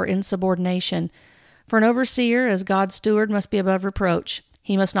debauchery or insubordination. For an overseer, as God's steward, must be above reproach.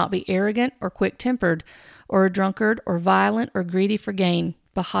 He must not be arrogant or quick-tempered, or a drunkard, or violent, or greedy for gain,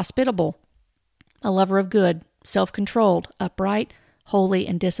 but hospitable, a lover of good, self-controlled, upright, holy,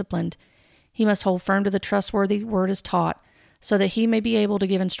 and disciplined. He must hold firm to the trustworthy word as taught, so that he may be able to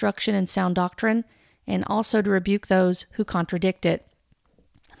give instruction in sound doctrine, and also to rebuke those who contradict it.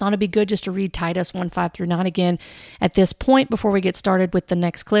 I thought it'd be good just to read Titus 1, 5 through 9 again at this point before we get started with the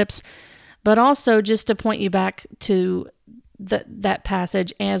next clips, but also just to point you back to that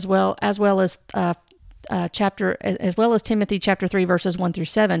passage as well as Timothy chapter 3 verses 1 through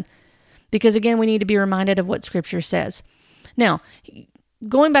 7, because again we need to be reminded of what Scripture says. Now,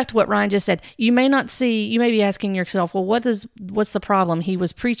 going back to what Ryan just said, you may be asking yourself, well, what's the problem? He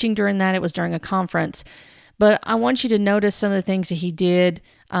was preaching during that. It was during a conference. But I want you to notice some of the things that he did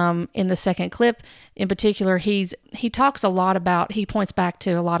in the second clip. In particular, he talks a lot about, he points back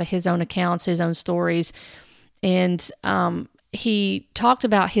to a lot of his own accounts, his own stories. And he talked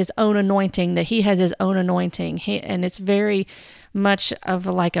about his own anointing, that he has his own anointing. And it's very much of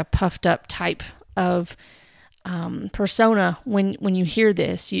like a puffed up type of persona. When you hear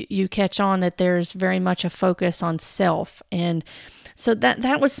this, you catch on that there's very much a focus on self. And so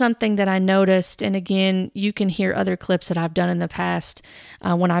that was something that I noticed. And again, you can hear other clips that I've done in the past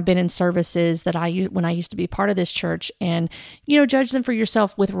when I've been in services when I used to be part of this church, and judge them for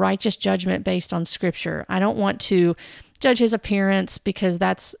yourself with righteous judgment based on Scripture. I don't want to judge his appearance because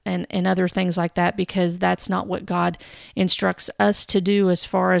that's, and other things like that, because that's not what God instructs us to do as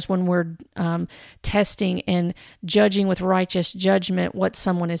far as when we're testing and judging with righteous judgment what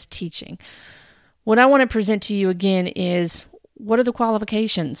someone is teaching. What I want to present to you again is, what are the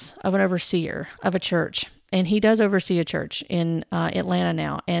qualifications of an overseer of a church? And he does oversee a church in Atlanta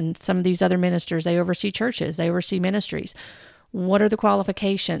now. And some of these other ministers, they oversee churches, they oversee ministries. What are the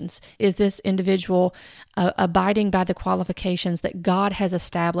qualifications? Is this individual abiding by the qualifications that God has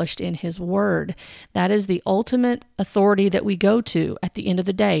established in his word? That is the ultimate authority that we go to at the end of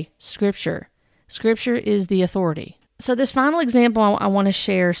the day, Scripture. Scripture is the authority. So this final example I want to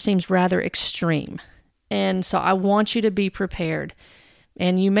share seems rather extreme. And so I want you to be prepared.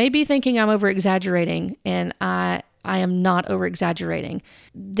 And you may be thinking I'm over-exaggerating, and I am not over-exaggerating.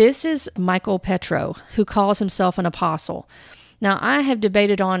 This is Michael Petro, who calls himself an apostle. Now, I have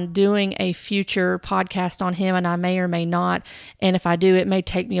debated on doing a future podcast on him, and I may or may not. And if I do, it may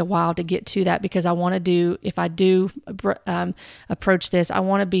take me a while to get to that, because I want to do, if I do approach this, I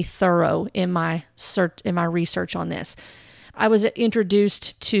want to be thorough in my research on this. I was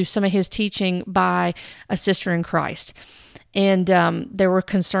introduced to some of his teaching by a sister in Christ. And there were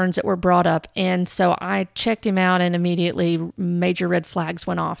concerns that were brought up. And so I checked him out, and immediately major red flags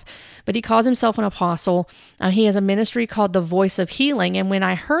went off. But he calls himself an apostle. He has a ministry called The Voice of Healing. And when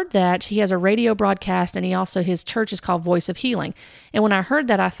I heard that, he has a radio broadcast, and his church is called Voice of Healing. And when I heard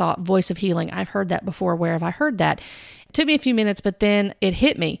that, I thought, Voice of Healing, I've heard that before. Where have I heard that? It took me a few minutes, but then it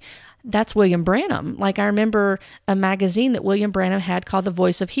hit me. That's William Branham. Like, I remember a magazine that William Branham had called The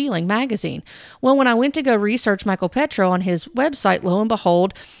Voice of Healing magazine. Well, when I went to go research Michael Petro on his website, lo and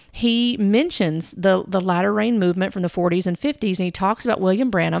behold, he mentions the latter rain movement from the 40s and 50s, and he talks about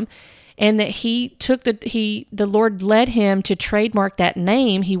William Branham, and that the Lord led him to trademark that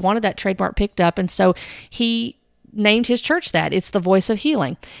name. He wanted that trademark picked up, and so he named his church that. It's The Voice of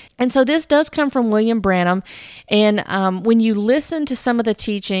Healing. And so this does come from William Branham. And when you listen to some of the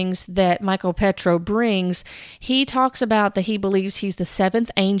teachings that Michael Petro brings, he talks about that he believes he's the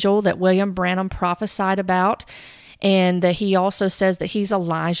seventh angel that William Branham prophesied about, and that he also says that he's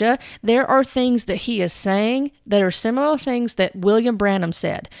Elijah. There are things that he is saying that are similar things that William Branham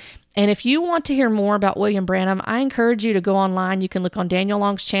said. And if you want to hear more about William Branham, I encourage you to go online. You can look on Daniel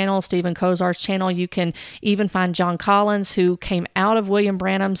Long's channel, Stephen Kozar's channel. You can even find John Collins, who came out of William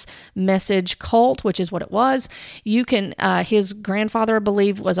Branham's message cult, which is what it was. You can, his grandfather, I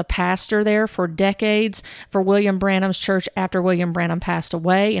believe, was a pastor there for decades for William Branham's church after William Branham passed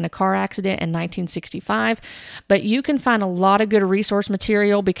away in a car accident in 1965. But you can find a lot of good resource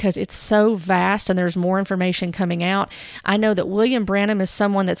material because it's so vast and there's more information coming out. I know that William Branham is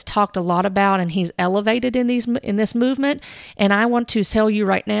someone that's talked a lot about, and he's elevated in this movement. And I want to tell you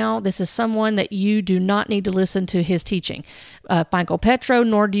right now, this is someone that you do not need to listen to his teaching, Michael Petro,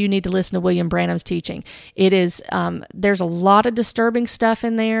 nor do you need to listen to William Branham's teaching. It is there's a lot of disturbing stuff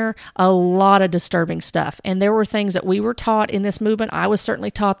in there, a lot of disturbing stuff. And there were things that we were taught in this movement. I was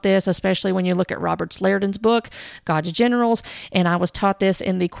certainly taught this, especially when you look at Robert Slerdon's book, God's Generals. And I was taught this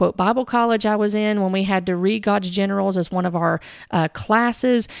in the quote Bible college I was in when we had to read God's Generals as one of our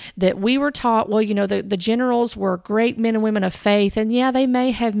classes. That we were taught, well, you know, the generals were great men and women of faith, and yeah, they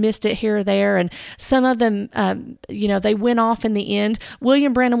may have missed it here or there, and some of them, they went off in the end.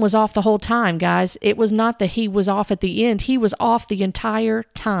 William Branham was off the whole time, guys. It was not that he was off at the end. He was off the entire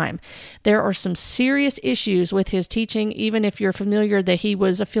time. There are some serious issues with his teaching, even if you're familiar that he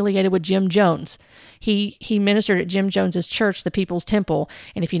was affiliated with Jim Jones. He ministered at Jim Jones's church, the People's Temple.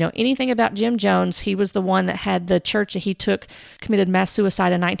 And if you know anything about Jim Jones, he was the one that had the church that he committed mass suicide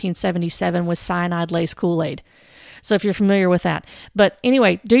in 1977 with cyanide-laced Kool-Aid. So if you're familiar with that. But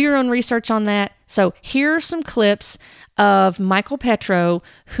anyway, do your own research on that. So here are some clips of Michael Petro,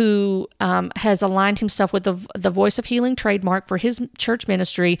 who has aligned himself with the Voice of Healing trademark for his church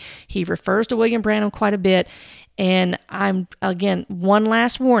ministry. He refers to William Branham quite a bit. And again, one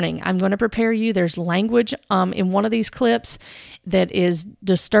last warning. I'm going to prepare you. There's language in one of these clips that is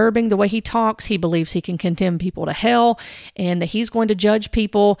disturbing the way he talks. He believes he can condemn people to hell and that he's going to judge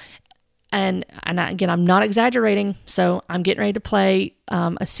people. And again, I'm not exaggerating. So I'm getting ready to play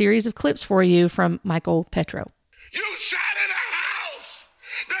a series of clips for you from Michael Petro. You sat in a house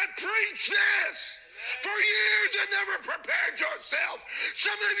that preached this for years and never prepared yourself.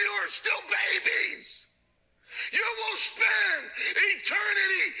 Some of you are still babies. You will spend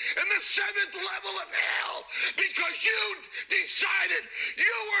eternity in the seventh level of hell because you decided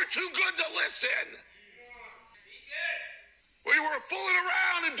you were too good to listen. We were fooling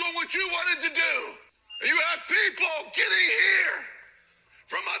around and doing what you wanted to do. And you have people getting here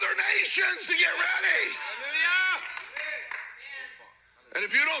from other nations to get ready. And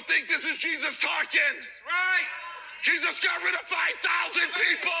if you don't think this is Jesus talking, that's right. Jesus got rid of 5,000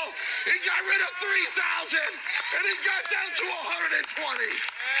 people. He got rid of 3,000. And he got down to 120.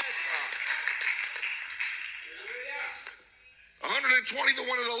 120 that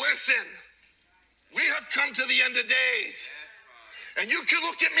wanted to listen. We have come to the end of days. And you can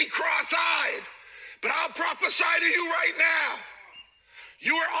look at me cross-eyed, but I'll prophesy to you right now.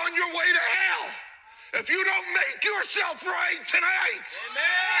 You are on your way to hell if you don't make yourself right tonight. Amen.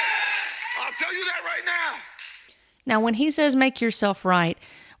 I'll tell you that right now. Now, when he says make yourself right,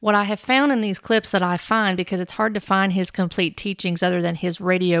 what I have found in these clips that I find, because it's hard to find his complete teachings other than his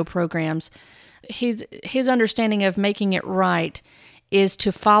radio programs, his understanding of making it right is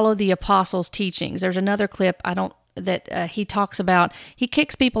to follow the apostles' teachings. There's another clip he talks about. He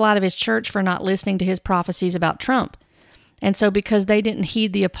kicks people out of his church for not listening to his prophecies about Trump. And so because they didn't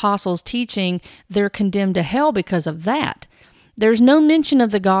heed the apostles' teaching, they're condemned to hell because of that. There's no mention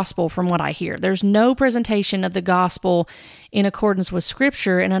of the gospel from what I hear. There's no presentation of the gospel in accordance with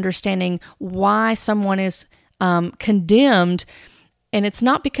Scripture and understanding why someone is condemned. And it's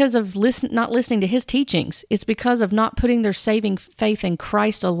not because of not listening to his teachings. It's because of not putting their saving faith in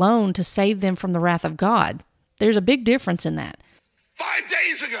Christ alone to save them from the wrath of God. There's a big difference in that. 5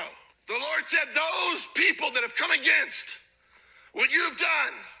 days ago, the Lord said, those people that have come against what you've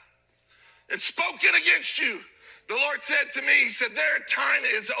done and spoken against you, the Lord said to me, he said, their time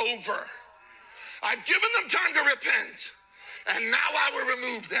is over. I've given them time to repent, and now I will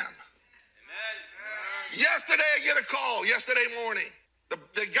remove them. Amen. Yesterday, I get a call, yesterday morning.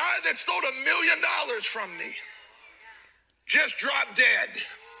 The guy that stole $1 million from me just dropped dead.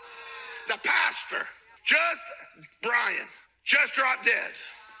 The pastor, Brian, just dropped dead.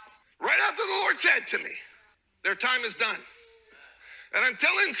 Right after the Lord said to me, their time is done. And I'm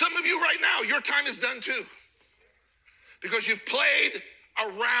telling some of you right now, your time is done too. Because you've played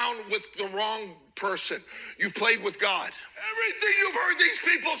around with the wrong person. You've played with God. Everything you've heard these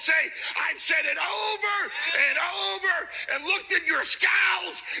people say, I've said it over and over and looked at your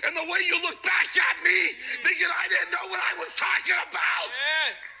scowls and the way you look back at me, thinking I didn't know what I was talking about.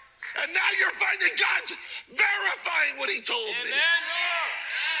 Yes. And now you're finding God's verifying what he told me.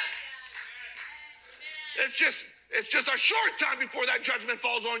 It's just a short time before that judgment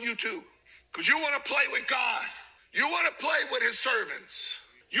falls on you too. Because you want to play with God. You want to play with his servants.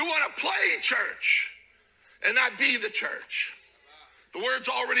 You want to play church and not be the church. The word's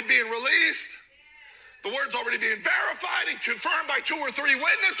already being released. The word's already being verified and confirmed by 2 or 3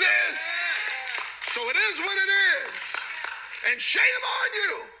 witnesses. So it is what it is. And shame on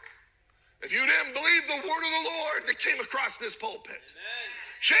you if you didn't believe the word of the Lord that came across this pulpit.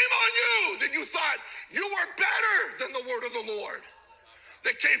 Shame on you that you thought you were better than the word of the Lord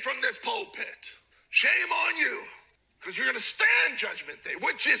that came from this pulpit. Shame on you, because you're going to stand judgment day,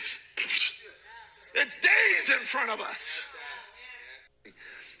 which is, it's days in front of us.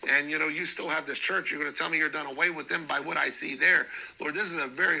 And you still have this church. You're going to tell me you're done away with them by what I see there. Lord, this is a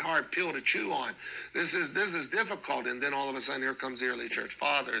very hard pill to chew on. This is difficult. And then all of a sudden, here comes the early church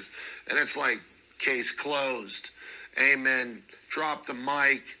fathers. And it's like, case closed. Amen. Drop the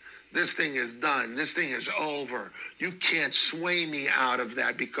mic. This thing is done. This thing is over. You can't sway me out of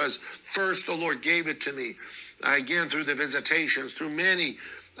that, because first the Lord gave it to me. Again, through the visitations, through many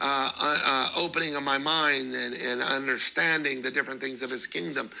opening of my mind and understanding the different things of his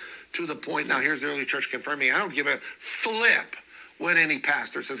kingdom, to the point now, here's the early church confirming. I don't give a flip what any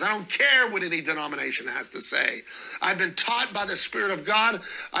pastor says. I don't care what any denomination has to say. I've been taught by the Spirit of God.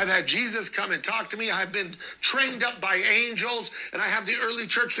 I've had Jesus come and talk to me. I've been trained up by angels, and I have the early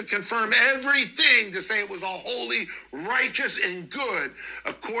church to confirm everything, to say it was all holy, righteous, and good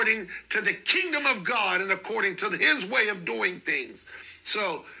according to the kingdom of God and according to his way of doing things.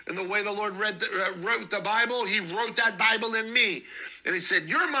 So, in the way the Lord wrote the Bible, he wrote that Bible in me. And he said,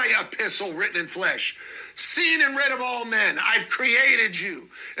 you're my epistle written in flesh, seen and read of all men. I've created you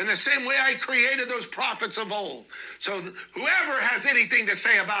in the same way I created those prophets of old. So whoever has anything to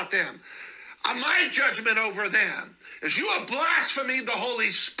say about them, my judgment over them is you have blasphemed the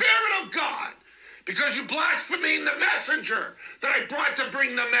Holy Spirit of God, because you blasphemed the messenger that I brought to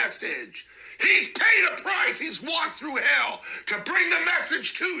bring the message. He's paid a price. He's walked through hell to bring the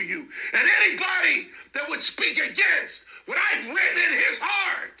message to you. And anybody that would speak against what I've written in his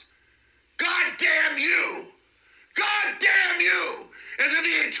heart, God damn you. God damn you into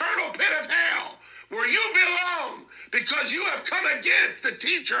the eternal pit of hell, where you belong, because you have come against the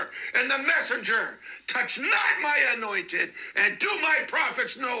teacher and the messenger. Touch not my anointed and do my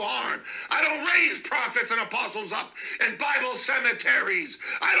prophets no harm. I don't raise prophets and apostles up in Bible cemeteries.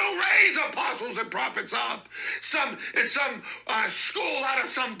 I don't raise apostles and prophets up in some school out of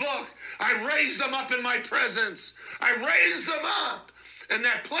some book. I raise them up in my presence. I raise them up in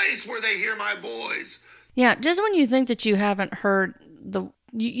that place where they hear my voice. Yeah, just when you think that you haven't heard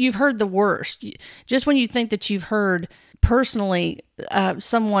you've heard the worst. Just when you think that you've heard personally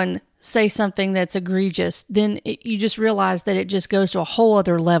someone say something that's egregious, then you just realize that it just goes to a whole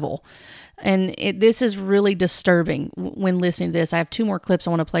other level. And this is really disturbing when listening to this. I have 2 more clips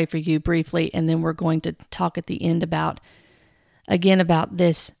I want to play for you briefly, and then we're going to talk at the end about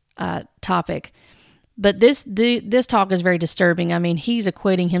this topic. But this talk is very disturbing. I mean, he's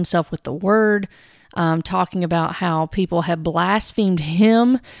equating himself with the word, talking about how people have blasphemed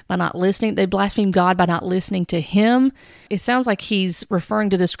him by not listening. They blaspheme God by not listening to him. It sounds like he's referring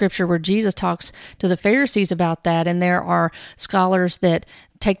to the scripture where Jesus talks to the Pharisees about that. And there are scholars that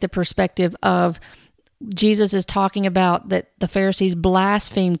take the perspective of Jesus is talking about that the Pharisees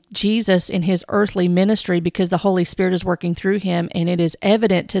blasphemed Jesus in his earthly ministry because the Holy Spirit is working through him and it is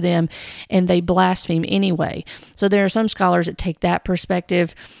evident to them, and they blaspheme anyway. So there are some scholars that take that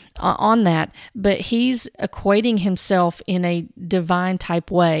perspective on that, but he's equating himself in a divine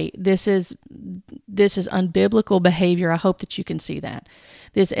type way. This is unbiblical behavior. I hope that you can see that.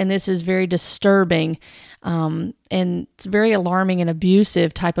 This is very disturbing, and it's very alarming and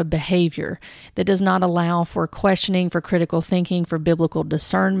abusive type of behavior that does not allow for questioning, for critical thinking, for biblical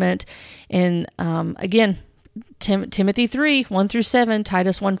discernment. And again, Timothy 3, 1-7,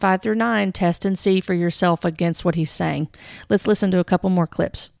 Titus 1, 5-9, test and see for yourself against what he's saying. Let's listen to a couple more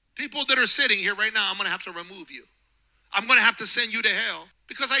clips. People that are sitting here right now, I'm going to have to remove you. I'm going to have to send you to hell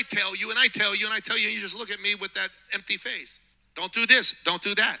because I tell you and I tell you and I tell you, and you just look at me with that empty face. Don't do this. Don't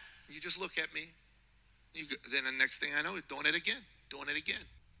do that. You just look at me. Then the next thing I know, doing it again.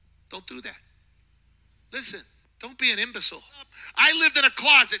 Don't do that. Listen, don't be an imbecile. I lived in a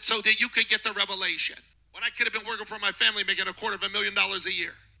closet so that you could get the revelation. When I could have been working for my family making $250,000 a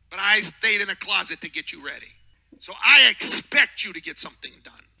year. But I stayed in a closet to get you ready. So I expect you to get something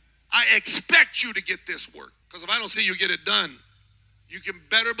done. I expect you to get this work. Because if I don't see you get it done, you can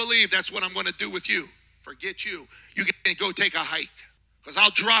better believe that's what I'm going to do with you. Forget you. You can go take a hike. Because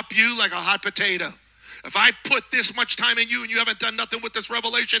I'll drop you like a hot potato. If I put this much time in you and you haven't done nothing with this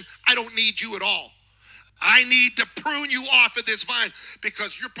revelation, I don't need you at all. I need to prune you off of this vine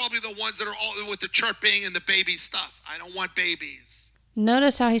because you're probably the ones that are all with the chirping and the baby stuff. I don't want babies.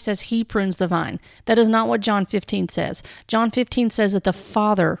 Notice how he says he prunes the vine. That is not what John 15 says. John 15 says that the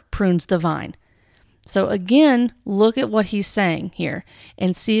Father prunes the vine. So again, look at what he's saying here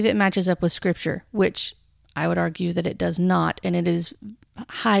and see if it matches up with Scripture, which I would argue that it does not, and it is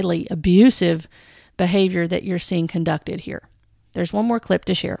highly abusive behavior that you're seeing conducted here. There's one more clip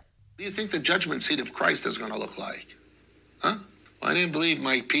to share. What do you think the judgment seat of Christ is going to look like? Huh? Well, I didn't believe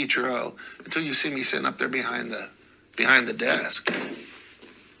Mike Petro until you see me sitting up there behind the desk.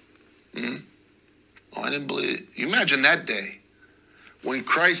 Oh, I didn't believe. You imagine that day when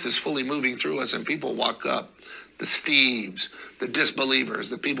Christ is fully moving through us and people walk up, the Steves, the disbelievers,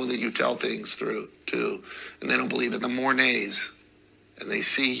 the people that you tell things through to, and they don't believe it, the Mornays, and they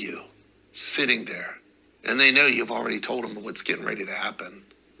see you sitting there, and they know you've already told them what's getting ready to happen.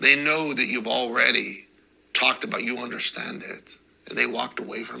 They know that you've already talked about, you understand it, and they walked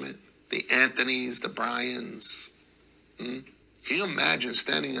away from it. The Anthonys, the Bryans. Can you imagine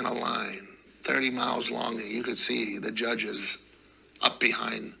standing in a line 30 miles long and you could see the judges up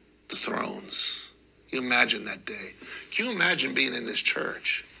behind the thrones? Can you imagine that day? Can you imagine being in this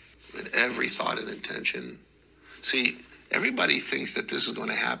church with every thought and intention? See, everybody thinks that this is going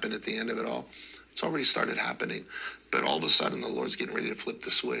to happen at the end of it all. It's already started happening. But all of a sudden, the Lord's getting ready to flip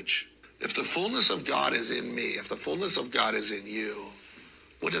the switch. If the fullness of God is in me, if the fullness of God is in you,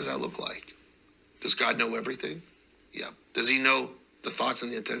 what does that look like? Does God know everything? Yeah. Does he know the thoughts and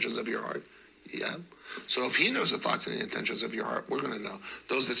the intentions of your heart? Yeah. So if he knows the thoughts and the intentions of your heart, we're going to know.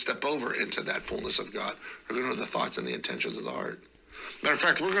 Those that step over into that fullness of God are going to know the thoughts and the intentions of the heart. Matter of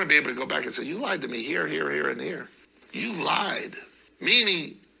fact, we're going to be able to go back and say, you lied to me here, and here. You lied.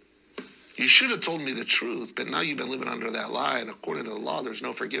 Meaning, you should have told me the truth, but now you've been living under that lie, and according to the law, there's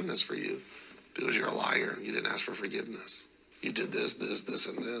no forgiveness for you because you're a liar and you didn't ask for forgiveness. You did this,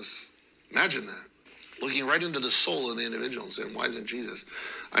 and this. Imagine that. Looking right into the soul of the individual and saying, why isn't Jesus?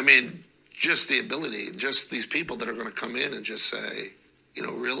 I mean, just the ability, just these people that are going to come in and just say,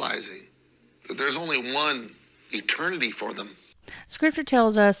 realizing that there's only one eternity for them. Scripture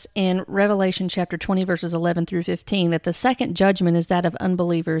tells us in Revelation chapter 20, verses 11 through 15, that the second judgment is that of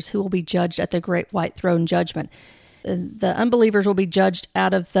unbelievers who will be judged at the great white throne judgment. The unbelievers will be judged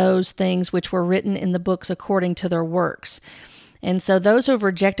out of those things which were written in the books according to their works. And so those who have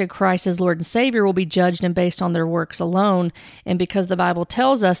rejected Christ as Lord and Savior will be judged and based on their works alone. And because the Bible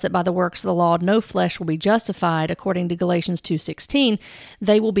tells us that by the works of the law no flesh will be justified, according to Galatians 2:16,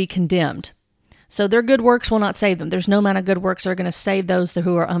 they will be condemned. So their good works will not save them. There's no amount of good works that are going to save those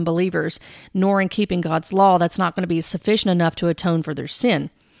who are unbelievers, nor in keeping God's law, that's not going to be sufficient enough to atone for their sin.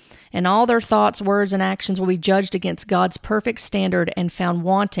 And all their thoughts, words, and actions will be judged against God's perfect standard and found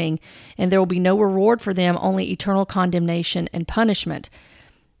wanting, and there will be no reward for them, only eternal condemnation and punishment.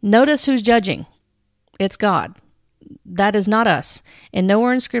 Notice who's judging. It's God. That is not us. And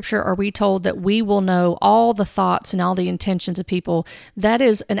nowhere in Scripture are we told that we will know all the thoughts and all the intentions of people. That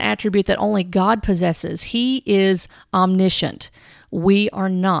is an attribute that only God possesses. He is omniscient. We are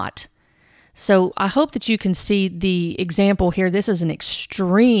not. So I hope that you can see the example here. This is an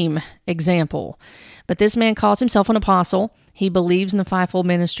extreme example. But this man calls himself an apostle. He believes in the fivefold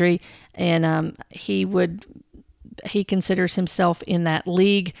ministry, and he considers himself in that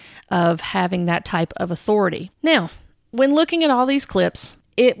league of having that type of authority. Now, when looking at all these clips,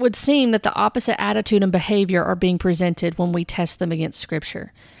 it would seem that the opposite attitude and behavior are being presented when we test them against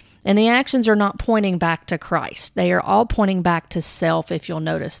Scripture. And the actions are not pointing back to Christ. They are all pointing back to self, if you'll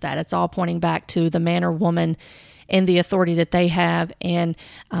notice that. It's all pointing back to the man or woman and the authority that they have and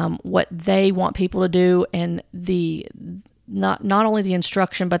what they want people to do, and the not only the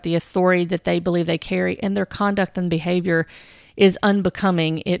instruction, but the authority that they believe they carry, and their conduct and behavior is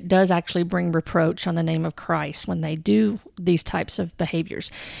unbecoming. It does actually bring reproach on the name of Christ when they do these types of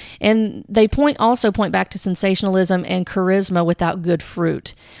behaviors. And they also point back to sensationalism and charisma without good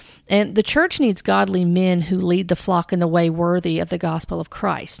fruit. And the church needs godly men who lead the flock in the way worthy of the gospel of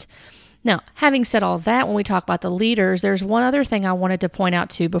Christ. Now, having said all that, when we talk about the leaders, there's one other thing I wanted to point out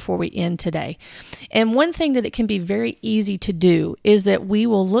too before we end today. And one thing that it can be very easy to do is that we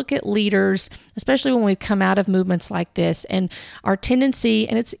will look at leaders, especially when we come out of movements like this, and our tendency,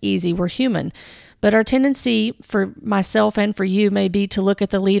 and it's easy, we're human, but our tendency for myself and for you may be to look at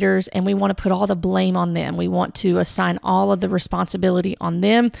the leaders and we want to put all the blame on them. We want to assign all of the responsibility on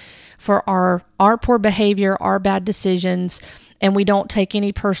them for our poor behavior, our bad decisions, and we don't take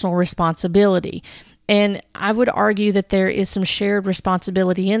any personal responsibility. And I would argue that there is some shared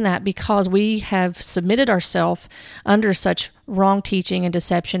responsibility in that, because we have submitted ourselves under such wrong teaching and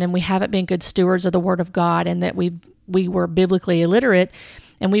deception, and we haven't been good stewards of the Word of God, and that we were biblically illiterate,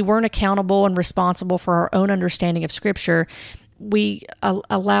 and we weren't accountable and responsible for our own understanding of Scripture. We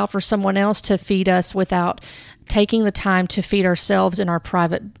allow for someone else to feed us without taking the time to feed ourselves in our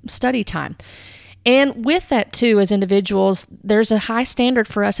private study time. And with that, too, as individuals, there's a high standard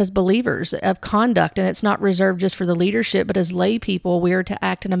for us as believers of conduct, and it's not reserved just for the leadership, but as lay people, we are to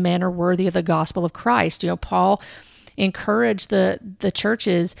act in a manner worthy of the gospel of Christ. You know, Paul encouraged the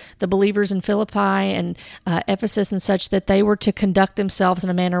churches, the believers in Philippi and Ephesus and such, that they were to conduct themselves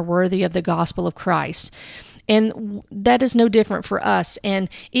in a manner worthy of the gospel of Christ. And that is no different for us. And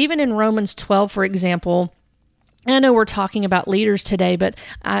even in Romans 12, for example, I know we're talking about leaders today, but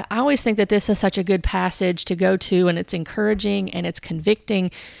I always think that this is such a good passage to go to, and it's encouraging and it's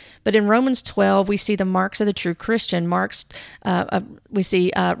convicting. But in Romans 12, we see the marks of the true Christian. We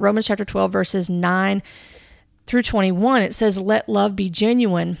see Romans chapter 12, verses 9 through 21. It says, "Let love be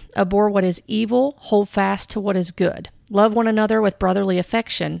genuine, abhor what is evil, hold fast to what is good. Love one another with brotherly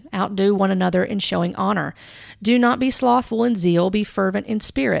affection, outdo one another in showing honor. Do not be slothful in zeal, be fervent in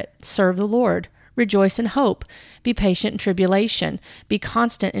spirit, serve the Lord. Rejoice in hope, be patient in tribulation, be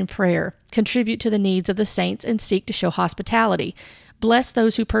constant in prayer, contribute to the needs of the saints, and seek to show hospitality. Bless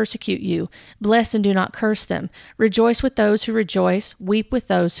those who persecute you. Bless and do not curse them. Rejoice with those who rejoice. Weep with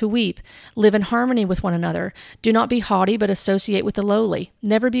those who weep. Live in harmony with one another. Do not be haughty, but associate with the lowly.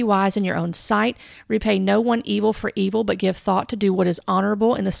 Never be wise in your own sight. Repay no one evil for evil, but give thought to do what is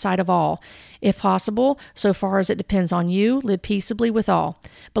honorable in the sight of all. If possible, so far as it depends on you, live peaceably with all.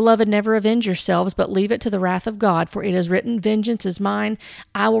 Beloved, never avenge yourselves, but leave it to the wrath of God, for it is written, 'Vengeance is mine,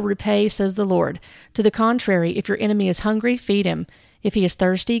 I will repay, says the Lord.' To the contrary, if your enemy is hungry, feed him. If he is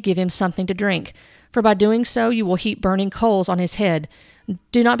thirsty, give him something to drink. For by doing so, you will heap burning coals on his head.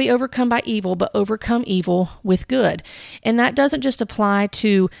 Do not be overcome by evil, but overcome evil with good." And that doesn't just apply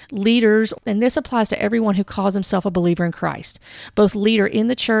to leaders, and this applies to everyone who calls himself a believer in Christ, both leader in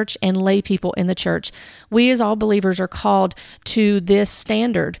the church and lay people in the church. We as all believers are called to this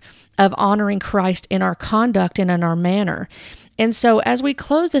standard of honoring Christ in our conduct and in our manner. And so as we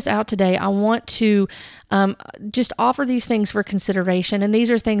close this out today, I want to just offer these things for consideration. And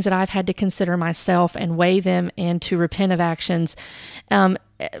these are things that I've had to consider myself and weigh them and to repent of actions.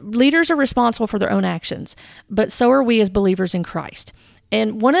 Leaders are responsible for their own actions, but so are we as believers in Christ.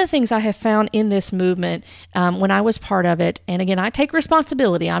 And one of the things I have found in this movement when I was part of it, and again, I take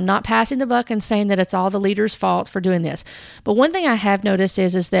responsibility. I'm not passing the buck and saying that it's all the leader's fault for doing this. But one thing I have noticed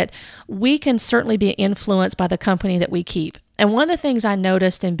is that we can certainly be influenced by the company that we keep. And one of the things I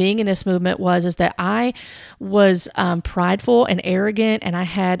noticed in being in this movement is that I was prideful and arrogant, and I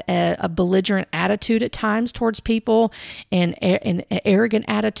had a belligerent attitude at times towards people, and an arrogant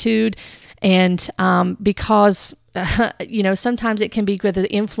attitude. And because sometimes it can be with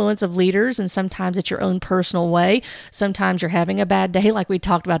the influence of leaders, and sometimes it's your own personal way. Sometimes you're having a bad day, like we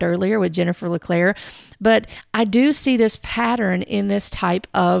talked about earlier with Jennifer LeClaire. But I do see this pattern in this type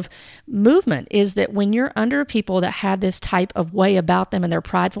of movement, is that when you're under people that have this type of way about them, and they're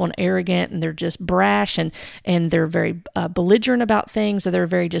prideful and arrogant, and they're just brash, and they're very belligerent about things, or they're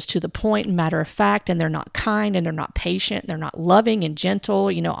very just to the point and matter of fact, and they're not kind, and they're not patient, and they're not loving and gentle,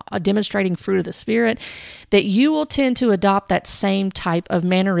 demonstrating fruit of the Spirit, that you will tend to adopt that same type of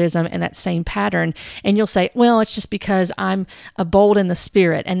mannerism and that same pattern. And you'll say, well, it's just because I'm bold in the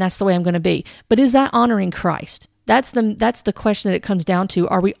Spirit, and that's the way I'm going to be. But is that honoring Christ? That's the question that it comes down to.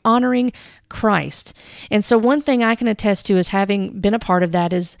 Are we honoring Christ? And so one thing I can attest to, is having been a part of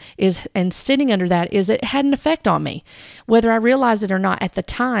that is and sitting under that, is it had an effect on me. Whether I realized it or not at the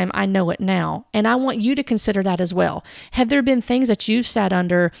time, I know it now. And I want you to consider that as well. Have there been things that you've sat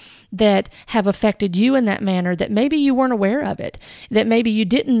under that have affected you in that manner, that maybe you weren't aware of it, that maybe you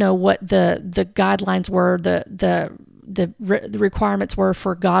didn't know what the guidelines were, the requirements were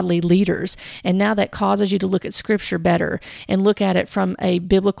for godly leaders, and now that causes you to look at Scripture better and look at it from a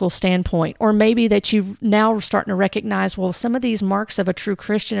biblical standpoint? Or maybe that you've now starting to recognize, well, some of these marks of a true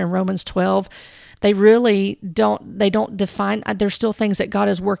Christian in Romans 12, they really don't define, there's still things that God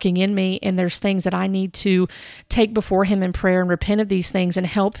is working in me, and there's things that I need to take before Him in prayer and repent of these things, and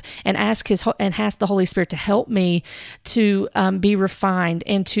help and ask the Holy Spirit to help me to be refined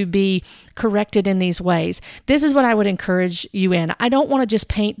and to be corrected in these ways. This is what I would encourage you in. I don't want to just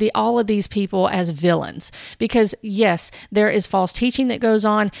paint all of these people as villains, because yes, there is false teaching that goes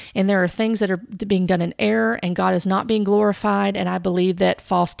on, and there are things that are being done in error, and God is not being glorified. And I believe that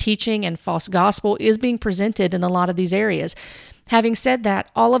false teaching and false gospel is being presented in a lot of these areas. Having said that,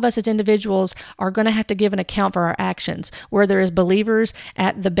 all of us as individuals are going to have to give an account for our actions, whether as believers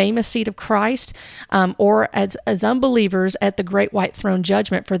at the Bema seat of Christ, or as unbelievers at the great white throne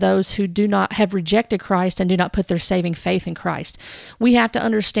judgment for those who do not have rejected Christ and do not put their saving faith in Christ. We have to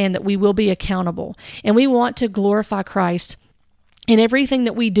understand that we will be accountable, and we want to glorify Christ in everything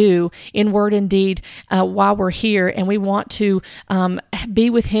that we do in word and deed while we're here, and we want to be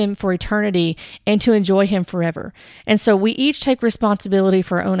with Him for eternity and to enjoy Him forever. And so we each take responsibility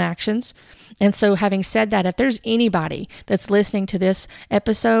for our own actions. And so having said that, if there's anybody that's listening to this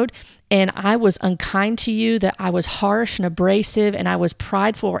episode and I was unkind to you, that I was harsh and abrasive, and I was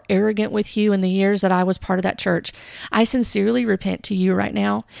prideful or arrogant with you in the years that I was part of that church, I sincerely repent to you right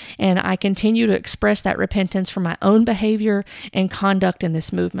now, and I continue to express that repentance for my own behavior and conduct in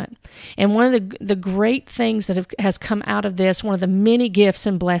this movement. And one of the great things that has come out of this, one of the many gifts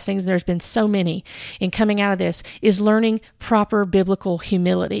and blessings, there's been so many in coming out of this, is learning proper biblical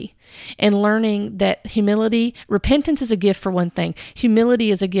humility. And learning that repentance is a gift for one thing.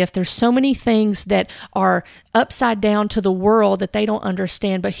 Humility is a gift. There's so many things that are upside down to the world that they don't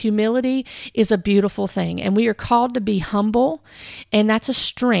understand, but humility is a beautiful thing. And we are called to be humble, and that's a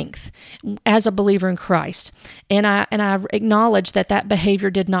strength as a believer in Christ. And I acknowledge that behavior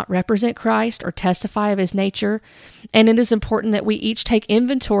did not represent Christ or testify of His nature. And it is important that we each take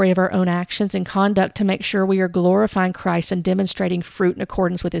inventory of our own actions and conduct to make sure we are glorifying Christ and demonstrating fruit in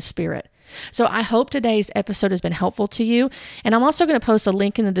accordance with His Spirit. So I hope today's episode has been helpful to you. And I'm also going to post a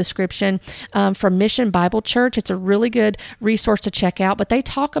link in the description from Mission Bible Church. It's a really good resource to check out, but they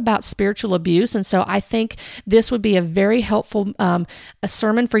talk about spiritual abuse. And so I think this would be a very helpful a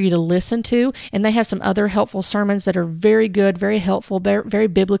sermon for you to listen to. And they have some other helpful sermons that are very good, very helpful, very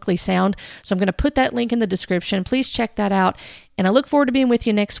biblically sound. So I'm going to put that link in the description. Please check that out. And I look forward to being with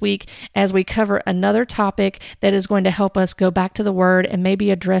you next week as we cover another topic that is going to help us go back to the Word and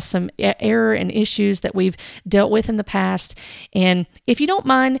maybe address some error and issues that we've dealt with in the past. And if you don't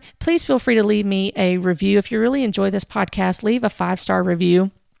mind, please feel free to leave me a review. If you really enjoy this podcast, leave a 5-star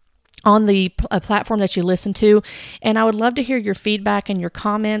review on the platform that you listen to, and I would love to hear your feedback and your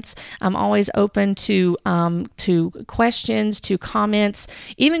comments. I'm always open to questions, to comments,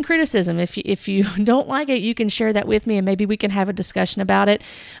 even criticism. If you don't like it, you can share that with me, and maybe we can have a discussion about it.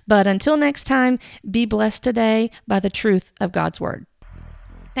 But until next time, be blessed today by the truth of God's Word.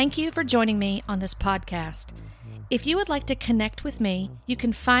 Thank you for joining me on this podcast. If you would like to connect with me, you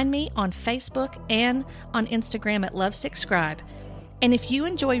can find me on Facebook and on Instagram at Lovesickscribe. And if you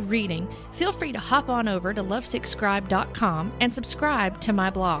enjoy reading, feel free to hop on over to lovesickscribe.com and subscribe to my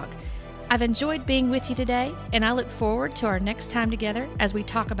blog. I've enjoyed being with you today, and I look forward to our next time together as we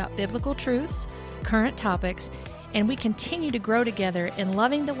talk about biblical truths, current topics, and we continue to grow together in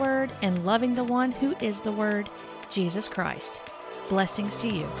loving the Word and loving the one who is the Word, Jesus Christ. Blessings to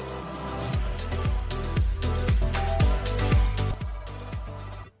you.